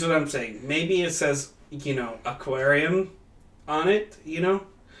like... Here's what I'm saying. Maybe it says, aquarium on it,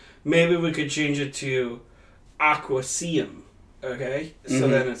 Maybe we could change it to aquaseum, okay? So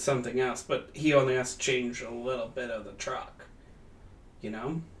then it's something else. But he only has to change a little bit of the truck,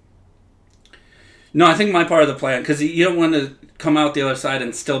 No, I think my part of the plan, because you don't want to come out the other side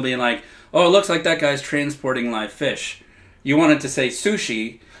and still being like, oh, it looks like that guy's transporting live fish. You want it to say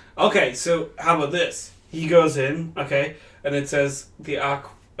sushi. Okay, so how about this? He goes in, okay, and it says the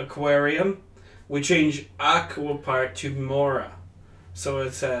aquarium. We change aqua part to mora. So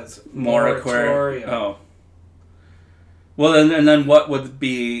it says moratorium. Oh. Well, and then what would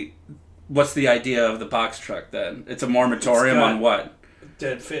be... What's the idea of the box truck then? It's a moratorium on what?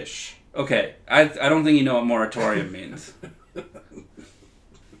 Dead fish. Okay, I don't think you know what moratorium means.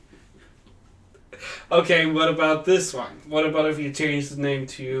 Okay, what about this one? What about if you change the name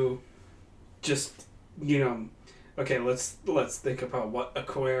to just, okay, let's think about what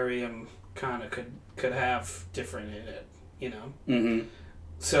aquarium kind of could have different in it, Mm-hmm.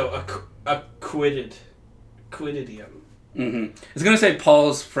 So acquididium. Mm-hmm. It's going to say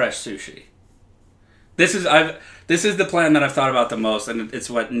Paul's Fresh Sushi. This is the plan that I've thought about the most, and it's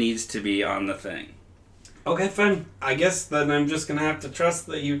what needs to be on the thing. Okay, fine. I guess then I'm just going to have to trust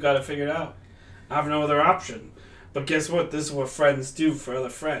that you've got to figure it out. I have no other option. But guess what? This is what friends do for other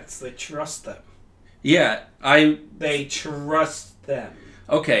friends. They trust them. Yeah, They trust them.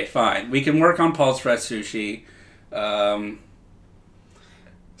 Okay, fine. We can work on Paul's Fresh Sushi.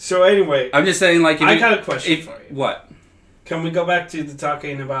 So anyway... I'm just saying, like... I got a question for you. What? Can we go back to the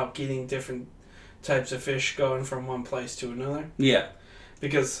talking about getting different types of fish going from one place to another? Yeah.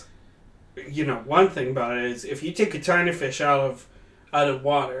 Because, one thing about it is if you take a tiny fish out of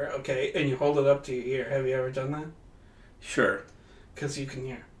water, okay, and you hold it up to your ear. Have you ever done that? Sure. Because you can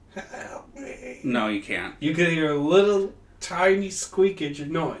hear, help me. No, you can't. You can hear a little tiny squeakage of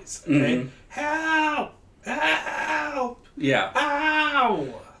noise, okay? Mm-hmm. Help! Help! Yeah.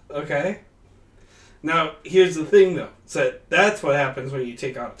 Ow! Okay? Now, here's the thing, though. So that's what happens when you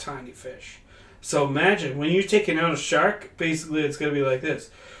take out a tiny fish. So imagine, when you're taking out a shark, basically it's going to be like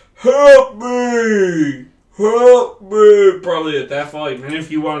this. Help me! Help me! Probably at that volume. And if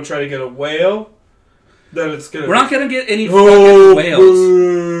you want to try to get a whale, then it's going to We're not going to get any fucking whales.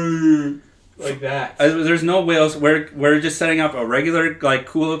 Me! Like that. There's no whales. We're just setting up a regular, like,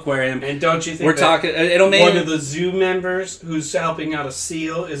 cool aquarium. And don't you think we're talking... It'll make one of the zoo members who's helping out a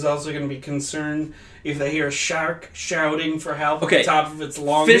seal is also going to be concerned if they hear a shark shouting for help at the top of its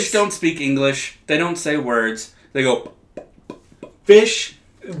lungs? Fish don't speak English. They don't say words. They go... Fish,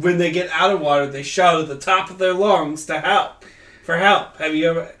 when they get out of water, they shout at the top of their lungs to help. For help. Have you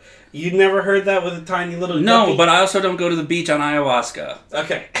ever... You never heard that with a tiny little No, guppy? but I also don't go to the beach on ayahuasca.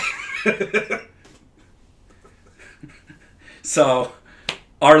 Okay. So,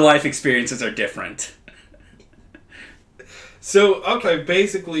 our life experiences are different. So, okay,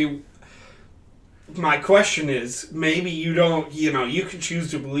 basically, my question is, maybe you don't, you can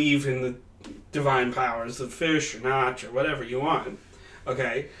choose to believe in the divine powers of fish or not, or whatever you want.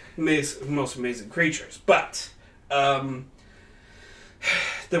 Okay? Most amazing creatures. But,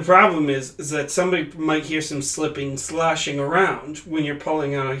 The problem is that somebody might hear some slipping, sloshing around when you're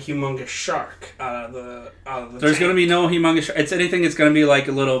pulling on a humongous shark out of the There's going to be no humongous shark. It's anything. It's going to be like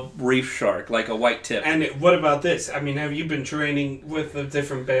a little reef shark, like a white tip. And what about this? I mean, have you been training with the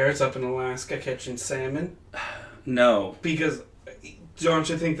different bears up in Alaska catching salmon? No. Because don't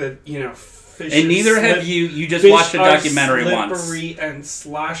you think that, fish and neither have you. You just watched a documentary once. Slippery and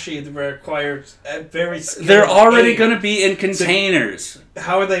sloshy. They require very skilled They're already going to be in containers. So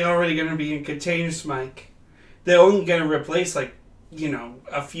how are they already going to be in containers, Mike? They're only going to replace, a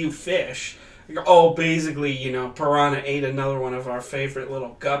few fish. Basically, piranha ate another one of our favorite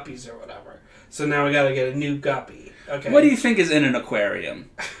little guppies or whatever. So now we got to get a new guppy. Okay. What do you think is in an aquarium?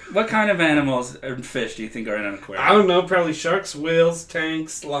 What kind of animals and fish do you think are in an aquarium? I don't know. Probably sharks, whales,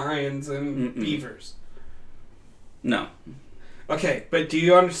 tanks, lions, and beavers. No. Okay, but do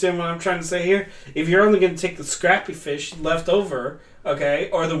you understand what I'm trying to say here? If you're only going to take the scrappy fish left over, okay,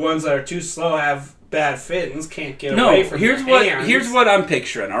 or the ones that are too slow, have bad fins, can't get away from here's what I'm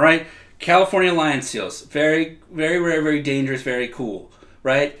picturing, all right? California lion seals. Very, very rare, very dangerous, very cool,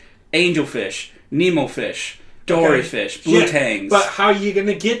 right? Angelfish, Nemo fish, dory fish, blue tangs. But how are you going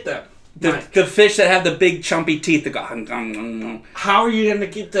to get them? The fish that have the big chumpy teeth that go... How are you going to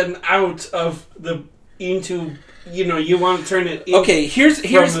get them out of into... you want to turn it in here's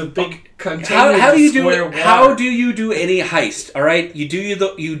from a big container. How do you do any heist? All right, you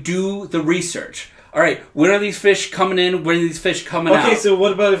do the research. All right, when are these fish coming in? When are these fish coming out? Okay, so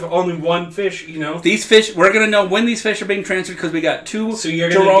what about if only one fish? These fish. We're gonna know when these fish are being transferred because we got two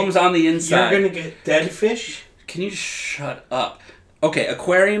Jeromes on the inside. You're gonna get dead fish. Can you just shut up? Okay,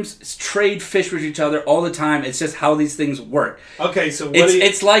 aquariums trade fish with each other all the time. It's just how these things work. Okay, so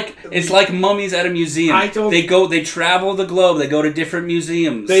it's like mummies at a museum. They travel the globe. They go to different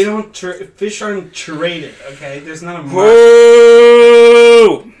museums. They don't fish aren't traded. Okay, there's not a market.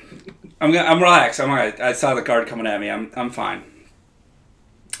 Whoa! I'm relaxed. I saw the card coming at me. I'm fine.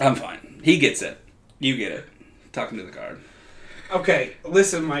 I'm fine. He gets it. You get it. Talking to the card. Okay,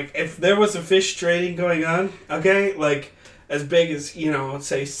 listen, Mike. If there was a fish trading going on, okay, as big as,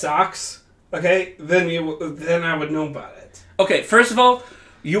 say socks, okay, then I would know about it. Okay, first of all,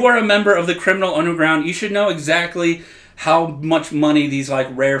 you are a member of the criminal underground. You should know exactly how much money these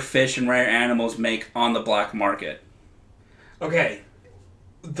rare fish and rare animals make on the black market. Okay,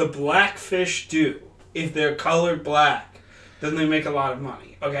 the black fish do. If they're colored black, then they make a lot of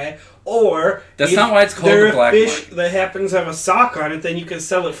money, okay? Or that's not why it's called the black market. If fish that happens to have a sock on it, then you can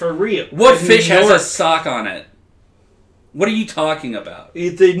sell it for real. What fish has a sock on it? What are you talking about?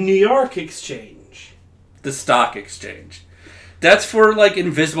 The New York Exchange. The stock exchange. That's for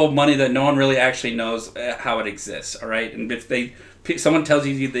invisible money that no one really actually knows how it exists, all right? And if someone tells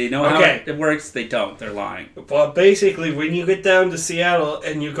you they know how it works, they don't. They're lying. Well, basically, when you get down to Seattle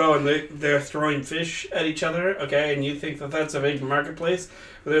and you go and they're throwing fish at each other, okay, and you think that that's a big marketplace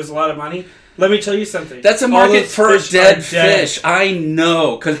where there's a lot of money, let me tell you something. That's a market for dead fish. I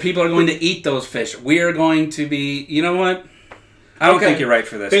know, because people are going to eat those fish. We are going to be... You know what? I don't think you're right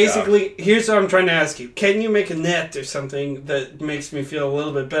for this. Basically, here's what I'm trying to ask you. Can you make a net or something that makes me feel a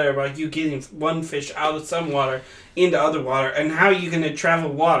little bit better about you getting one fish out of some water into other water, and how are you going to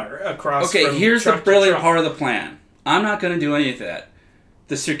travel water across? Okay, here's the brilliant part of the plan. I'm not going to do any of that.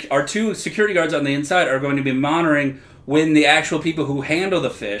 Our two security guards on the inside are going to be monitoring when the actual people who handle the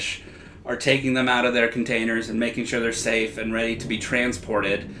fish are taking them out of their containers and making sure they're safe and ready to be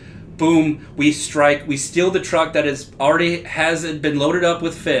transported. Boom, we strike, we steal the truck that has been loaded up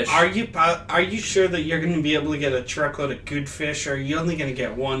with fish. Are you sure that you're going to be able to get a truckload of good fish, or are you only going to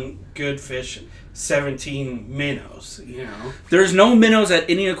get one good fish, 17 minnows, There's no minnows at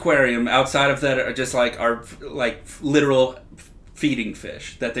any aquarium outside of that are just our literal feeding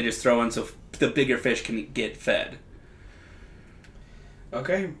fish that they just throw in so the bigger fish can get fed.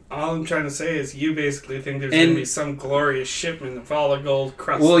 Okay, all I'm trying to say is you basically think there's going to be some glorious shipment of all the gold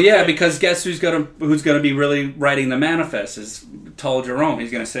crusted. Well, yeah, because guess who's going to be really writing the manifest is Tall Jerome. He's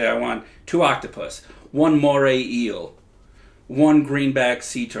going to say, I want 2 octopus, 1 moray eel, 1 greenback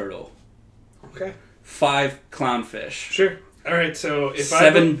sea turtle, 5 clownfish. Sure. All right, so if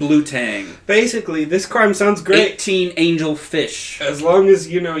 7 blue tang. Basically, this crime sounds great. 18 angel fish. As long as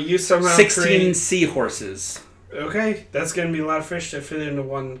you somehow 16 seahorses. Okay, that's going to be a lot of fish to fit into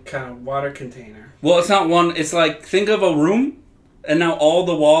one kind of water container. Well, it's not one. It's think of a room, and now all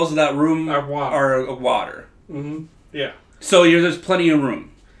the walls of that room are water. Mm-hmm. Yeah. So there's plenty of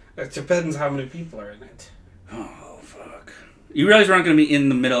room. It depends how many people are in it. Oh, fuck. You realize we're not going to be in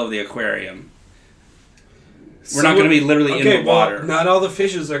the middle of the aquarium. We're not going to be literally in the water. Well, not all the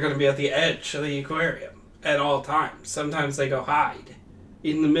fishes are going to be at the edge of the aquarium at all times. Sometimes they go hide.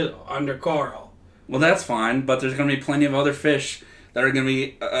 in the middle under coral. Well, that's fine, but there's going to be plenty of other fish that are going to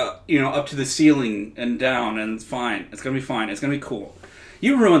be, up to the ceiling and down, and it's fine. It's going to be fine. It's going to be cool.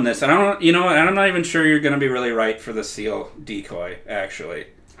 You ruined this, and I'm not even sure you're going to be really right for the seal decoy, actually.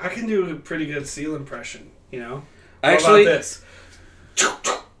 I can do a pretty good seal impression, Actually, how about this?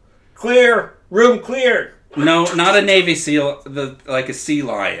 Clear! Room clear! No, not a Navy SEAL, like a sea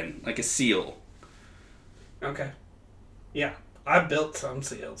lion, like a seal. Okay. Yeah. I built some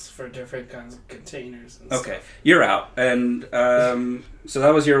seals for different kinds of containers and stuff. Okay, you're out. And so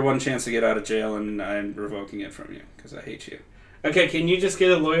that was your one chance to get out of jail, and I'm revoking it from you, because I hate you. Okay, can you just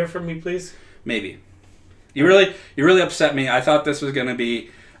get a lawyer for me, please? Maybe. You really upset me. I thought this was going to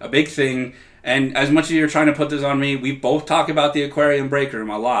be a big thing, and as much as you're trying to put this on me, we both talk about the aquarium break room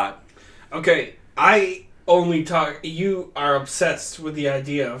a lot. Okay, you are obsessed with the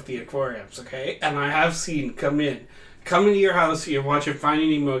idea of the aquariums, okay? And I have seen come into your house, you're watching Finding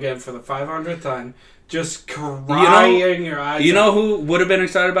Nemo again for the 500th time, just crying your eyes out. You know who would have been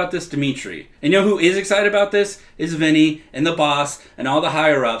excited about this? Dimitri. And you know who is excited about this? Is Vinny and the boss and all the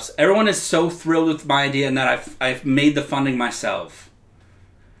higher-ups. Everyone is so thrilled with my idea and that I've made the funding myself.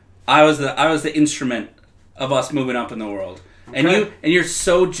 I was the instrument of us moving up in the world. Okay. And you're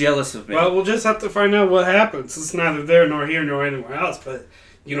so jealous of me. Well, we'll just have to find out what happens. It's neither there nor here nor anywhere else, but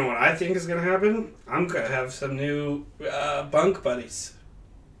you know what I think is going to happen? I'm going to have some new bunk buddies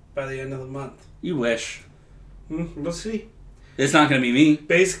by the end of the month. You wish. We'll see. It's not going to be me.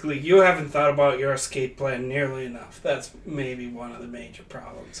 Basically, you haven't thought about your escape plan nearly enough. That's maybe one of the major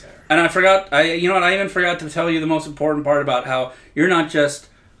problems there. And I even forgot to tell you the most important part about how you're not just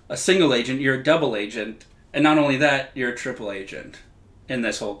a single agent, you're a double agent. And not only that, you're a triple agent in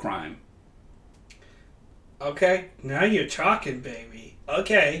this whole crime. Okay, now you're talking, baby.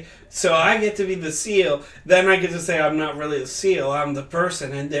 Okay, so I get to be the SEAL. Then I get to say I'm not really a SEAL. I'm the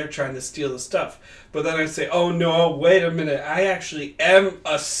person, and they're trying to steal the stuff. But then I say, oh no, wait a minute. I actually am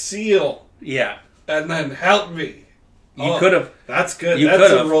a SEAL. Yeah. And then help me. You could have. That's good.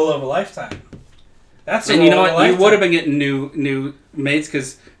 That's a role of a lifetime. That's a and role you know of a what? lifetime. You would have been getting new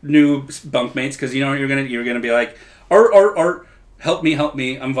mates, new bunk mates, because you know you're gonna be like, or help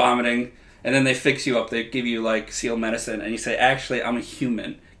me, I'm vomiting. And then they fix you up. They give you, like, SEAL medicine. And you say, actually, I'm a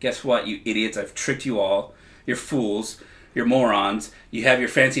human. Guess what, you idiots? I've tricked you all. You're fools. You're morons. You have your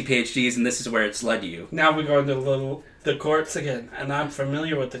fancy PhDs, and this is where it's led you. Now we're going to the courts again. And I'm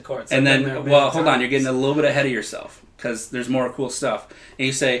familiar with the courts. And then, hold on. You're getting a little bit ahead of yourself. Because there's more cool stuff. And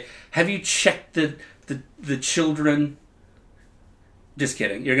you say, have you checked the children? Just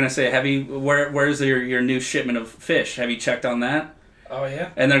kidding. You're going to say, where's your new shipment of fish? Have you checked on that? Oh, yeah?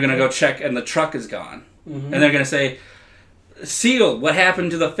 And they're going to go check, and the truck is gone. Mm-hmm. And they're going to say, SEAL, what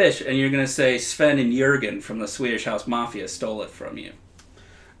happened to the fish? And you're going to say, Sven and Jurgen from the Swedish House Mafia stole it from you.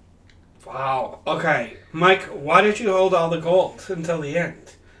 Wow. Okay. Mike, why did you hold all the gold until the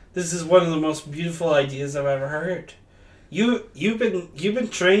end? This is one of the most beautiful ideas I've ever heard. You've been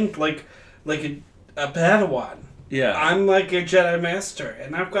trained like a Padawan. Yeah. I'm like a Jedi Master,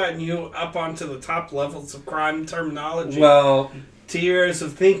 and I've gotten you up onto the top levels of crime terminology. Well, tiers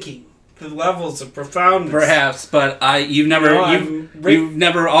of thinking, the levels of profoundness. Perhaps, but you've never.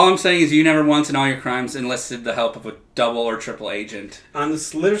 All I'm saying is you never once in all your crimes enlisted the help of a double or triple agent. On the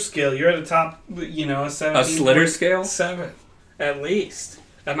Slitter scale, you're at a top. A 17. A Slitter scale? 7, at least,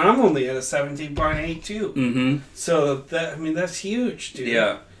 and I'm only at a 17.82. Mm-hmm. So that's huge, dude.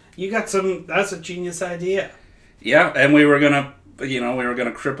 Yeah. You got some. That's a genius idea. Yeah, and we were gonna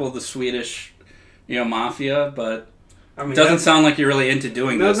cripple the Swedish, mafia, but. It doesn't sound like you're really into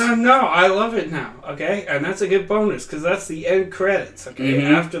doing this. No, I love it now, okay? And that's a good bonus, because that's the end credits, okay?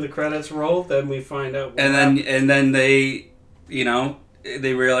 Mm-hmm. After the credits roll, then we find out what happened. And then they,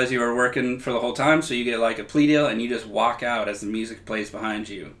 they realize you were working for the whole time, so you get, like, a plea deal, and you just walk out as the music plays behind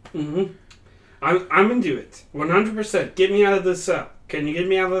you. Mm-hmm. I'm into it. 100%. Get me out of this cell. Can you get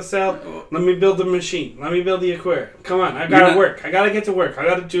me out of the cell? Let me build the machine. Let me build the aquarium. Come on, I gotta work. I gotta get to work. I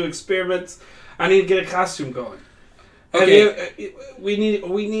gotta do experiments. I need to get a costume going. Okay. We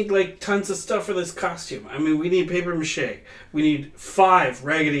need like tons of stuff for this costume. I mean, we need paper mache. We need 5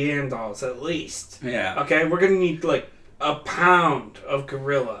 Raggedy Ann dolls at least. Yeah. Okay, we're gonna need like a pound of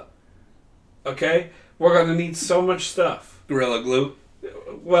Gorilla. Okay, we're gonna need so much stuff. Gorilla glue.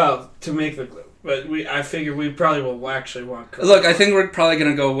 Well, to make the glue, but I figure we probably will actually want. Gorilla. Look, I think we're probably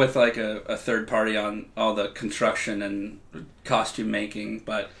gonna go with like a third party on all the construction and costume making,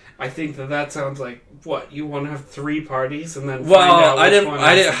 but. I think that sounds like what you want to have 3 parties and then find out which one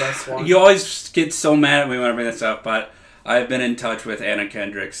is the best one. You always get so mad at me when I bring this up, but I've been in touch with Anna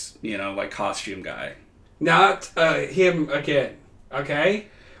Kendrick's, like costume guy. Not him again. okay?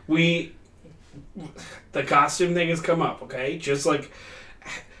 The costume thing has come up, okay? Just like,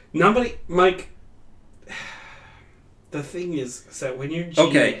 nobody, Mike, the thing is that when you're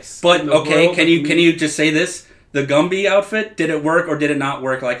genius... Okay, can you just say this? The Gumby outfit, did it work or did it not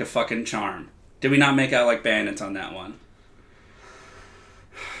work like a fucking charm? Did we not make out like bandits on that one?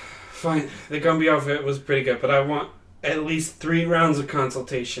 Fine. The Gumby outfit was pretty good, but I want at least 3 rounds of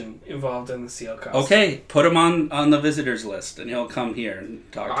consultation involved in the seal costume. Okay, put him on the visitors list, and he'll come here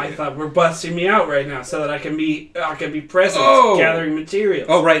and talk to you. I thought we're busting me out right now so that I can be present gathering materials.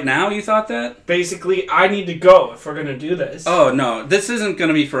 Oh, right now you thought that? Basically, I need to go if we're going to do this. Oh, no. This isn't going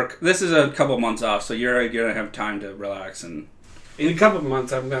to be this is a couple months off, so you're going to have time to relax. And in a couple of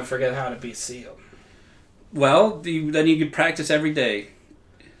months, I'm going to forget how to be SEAL. Well, then you can practice every day.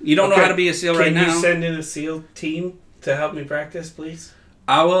 You don't know how to be a SEAL right now. Can you send in a SEAL team to help me practice, please?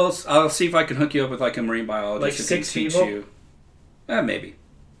 I'll see if I can hook you up with like a marine biologist. Like 6 people? You. Maybe.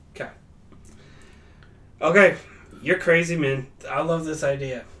 Okay. You're crazy, man. I love this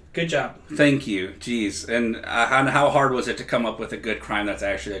idea. Good job. Thank you. Jeez. And how hard was it to come up with a good crime that's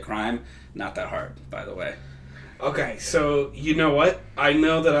actually a crime? Not that hard, by the way. Okay, so you know what? I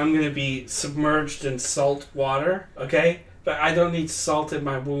know that I'm going to be submerged in salt water, okay? But I don't need salt in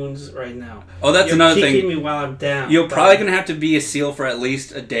my wounds right now. Oh, that's another thing. You're kicking me while I'm down. You're probably going to have to be a SEAL for at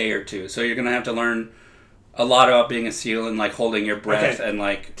least a day or 2. So you're going to have to learn a lot about being a SEAL and like holding your breath and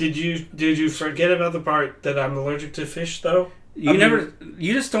like. Did you forget about the part that I'm allergic to fish though?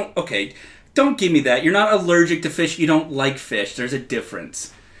 You just don't. Okay, don't give me that. You're not allergic to fish. You don't like fish. There's a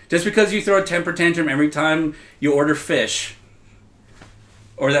difference. Just because you throw a temper tantrum every time you order fish,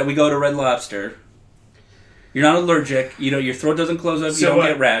 or that we go to Red Lobster. You're not allergic. You know, your throat doesn't close up. So you don't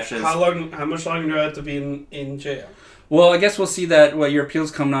get rashes. How much longer do I have to be in jail? Well, I guess we'll see that. Well, your appeal's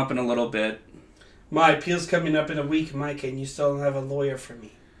coming up in a little bit. My appeal's coming up in a week, Mike, and you still don't have a lawyer for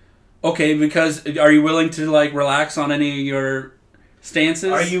me. Okay, because are you willing to like relax on any of your stances?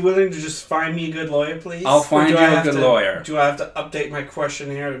 Are you willing to just find me a good lawyer, please? I'll find you a good lawyer. Do I have to update my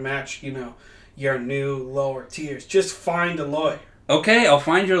questionnaire to match, your new lower tiers? Just find a lawyer. Okay, I'll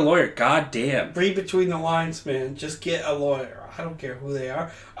find you a lawyer. God damn. Read between the lines, man. Just get a lawyer. I don't care who they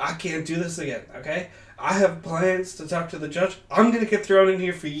are. I can't do this again, okay? I have plans to talk to the judge. I'm going to get thrown in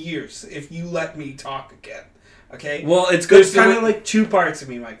here for years if you let me talk again, okay? Well, it's good. There's kind of like 2 parts of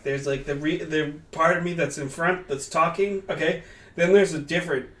me, Mike. There's like the part of me that's in front that's talking, okay? Then there's a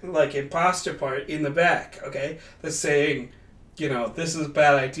different, like, imposter part in the back, okay? That's saying, this is a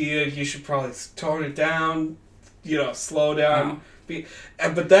bad idea. You should probably tone it down, slow down.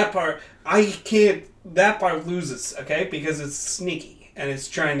 But that part, that part loses, okay? Because it's sneaky, and it's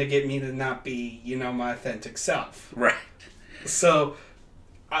trying to get me to not be, my authentic self. Right. So,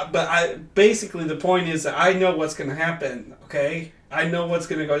 basically the point is that I know what's going to happen, okay? I know what's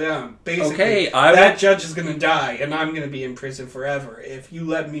going to go down. Basically, that judge is going to die, and I'm going to be in prison forever if you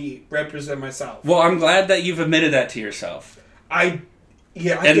let me represent myself. Well, I'm glad that you've admitted that to yourself. I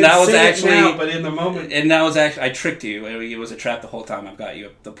and that was actually, now, but in the moment, and that was actually, I tricked you. It was a trap the whole time. I've got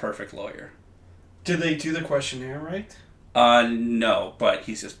you the perfect lawyer. Did they do the questionnaire right? No, but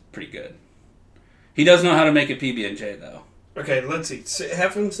he's just pretty good. He does know how to make a PB&J though. Okay, let's see.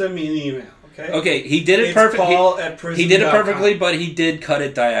 Have him send me an email. Okay. Okay, he did it perfectly. Paul at prison. He did it perfectly, but he did cut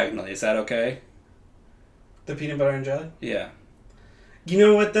it diagonally. Is that okay? The peanut butter and jelly? Yeah. You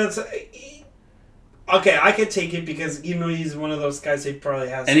know what? That's. Okay, I could take it because he's one of those guys who probably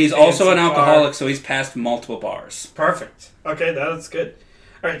has. And he's also an alcoholic, so he's passed multiple bars. Perfect. Okay, that's good.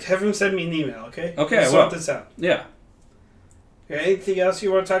 All right, have him send me an email. Okay. Okay. Let's sort this out. Yeah. Okay, anything else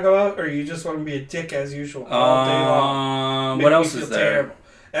you want to talk about, or you just want to be a dick as usual all day long? What else is there? Terrible.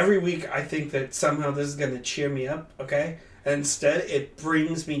 Every week, I think that somehow this is going to cheer me up. Okay, and instead it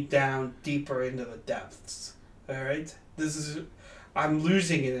brings me down deeper into the depths. All right, I'm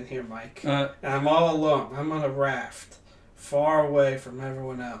losing it in here, Mike. And I'm all alone. I'm on a raft, far away from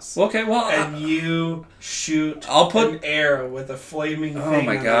everyone else. Okay, well, and you shoot an arrow with a flaming thing. Oh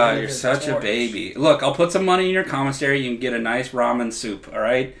my god, you're such a baby. Look, I'll put some money in your commissary. You can get a nice ramen soup. All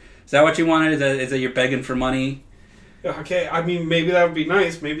right, is that what you wanted? Is that you're begging for money? Okay, I mean, maybe that would be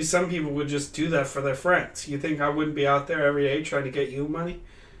nice. Maybe some people would just do that for their friends. You think I wouldn't be out there every day trying to get you money?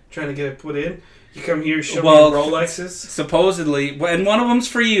 Trying to get it put in? You come here, show me Rolexes? Supposedly. And one of them's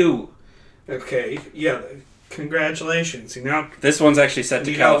for you. Okay, yeah. Congratulations. This one's actually set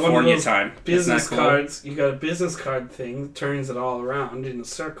to California time. Business cards. You got a business card thing that turns it all around in a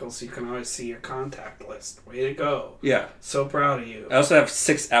circle so you can always see your contact list. Way to go. Yeah. So proud of you. I also have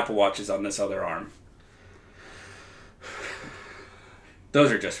 6 Apple Watches on this other arm. Those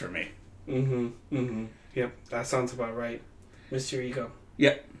are just for me. Yep, that sounds about right. Mr. Ego.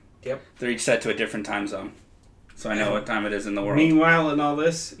 Yep. Yep. They're each set to a different time zone. So I know what time it is in the world. Meanwhile, in all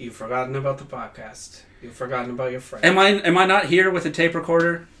this, you've forgotten about the podcast. You've forgotten about your friends. Am I not here with a tape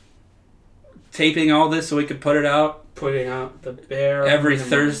recorder? Taping all this so we could put it out? Putting out the bare every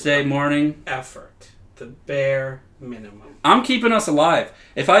Thursday morning? Effort. The bare minimum. I'm keeping us alive.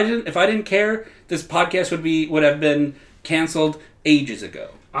 If I didn't care, this podcast would have been canceled ages ago.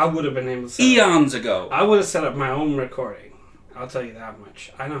 I would have been able to eons ago. I would have set up my own recording. I'll tell you that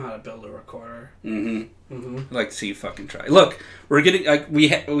much. I know how to build a recorder. Mm-hmm. Mm-hmm. I'd like to see you fucking try. Look, we're getting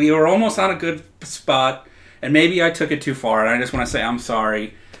we were almost on a good spot, and maybe I took it too far. And I just want to say I'm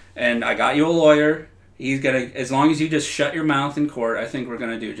sorry. And I got you a lawyer. He's gonna, as long as you just shut your mouth in court, I think we're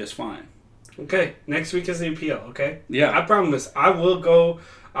gonna do just fine. Okay, next week is the appeal. Okay. Yeah. I promise. I will go.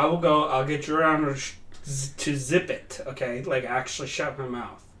 I'll get you around to zip it. Okay, like actually shut my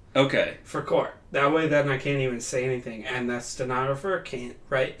mouth. Okay. For court. That way, then I can't even say anything, and that stenographer can't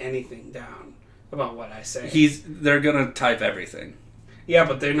write anything down about what I say. They're gonna type everything. Yeah,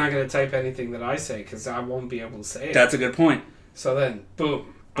 but they're not gonna type anything that I say because I won't be able to say it. That's a good point. So then,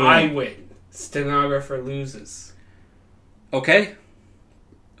 boom. I win. Stenographer loses. Okay.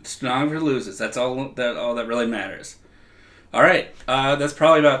 Stenographer loses. That's all that really matters. All right. That's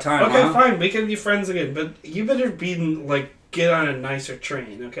probably about time. Okay, fine. We can be friends again, but you better get on a nicer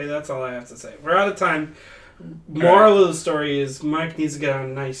train. Okay, that's all I have to say. We're out of time. Moral of the story is Mike needs to get on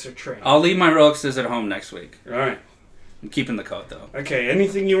a nicer train. I'll leave my Rolexes at home next week. All right. I'm keeping the code though. Okay.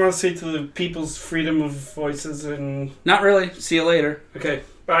 Anything you want to say to the people's freedom of voices and? Not really. See you later. Okay.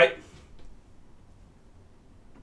 Bye.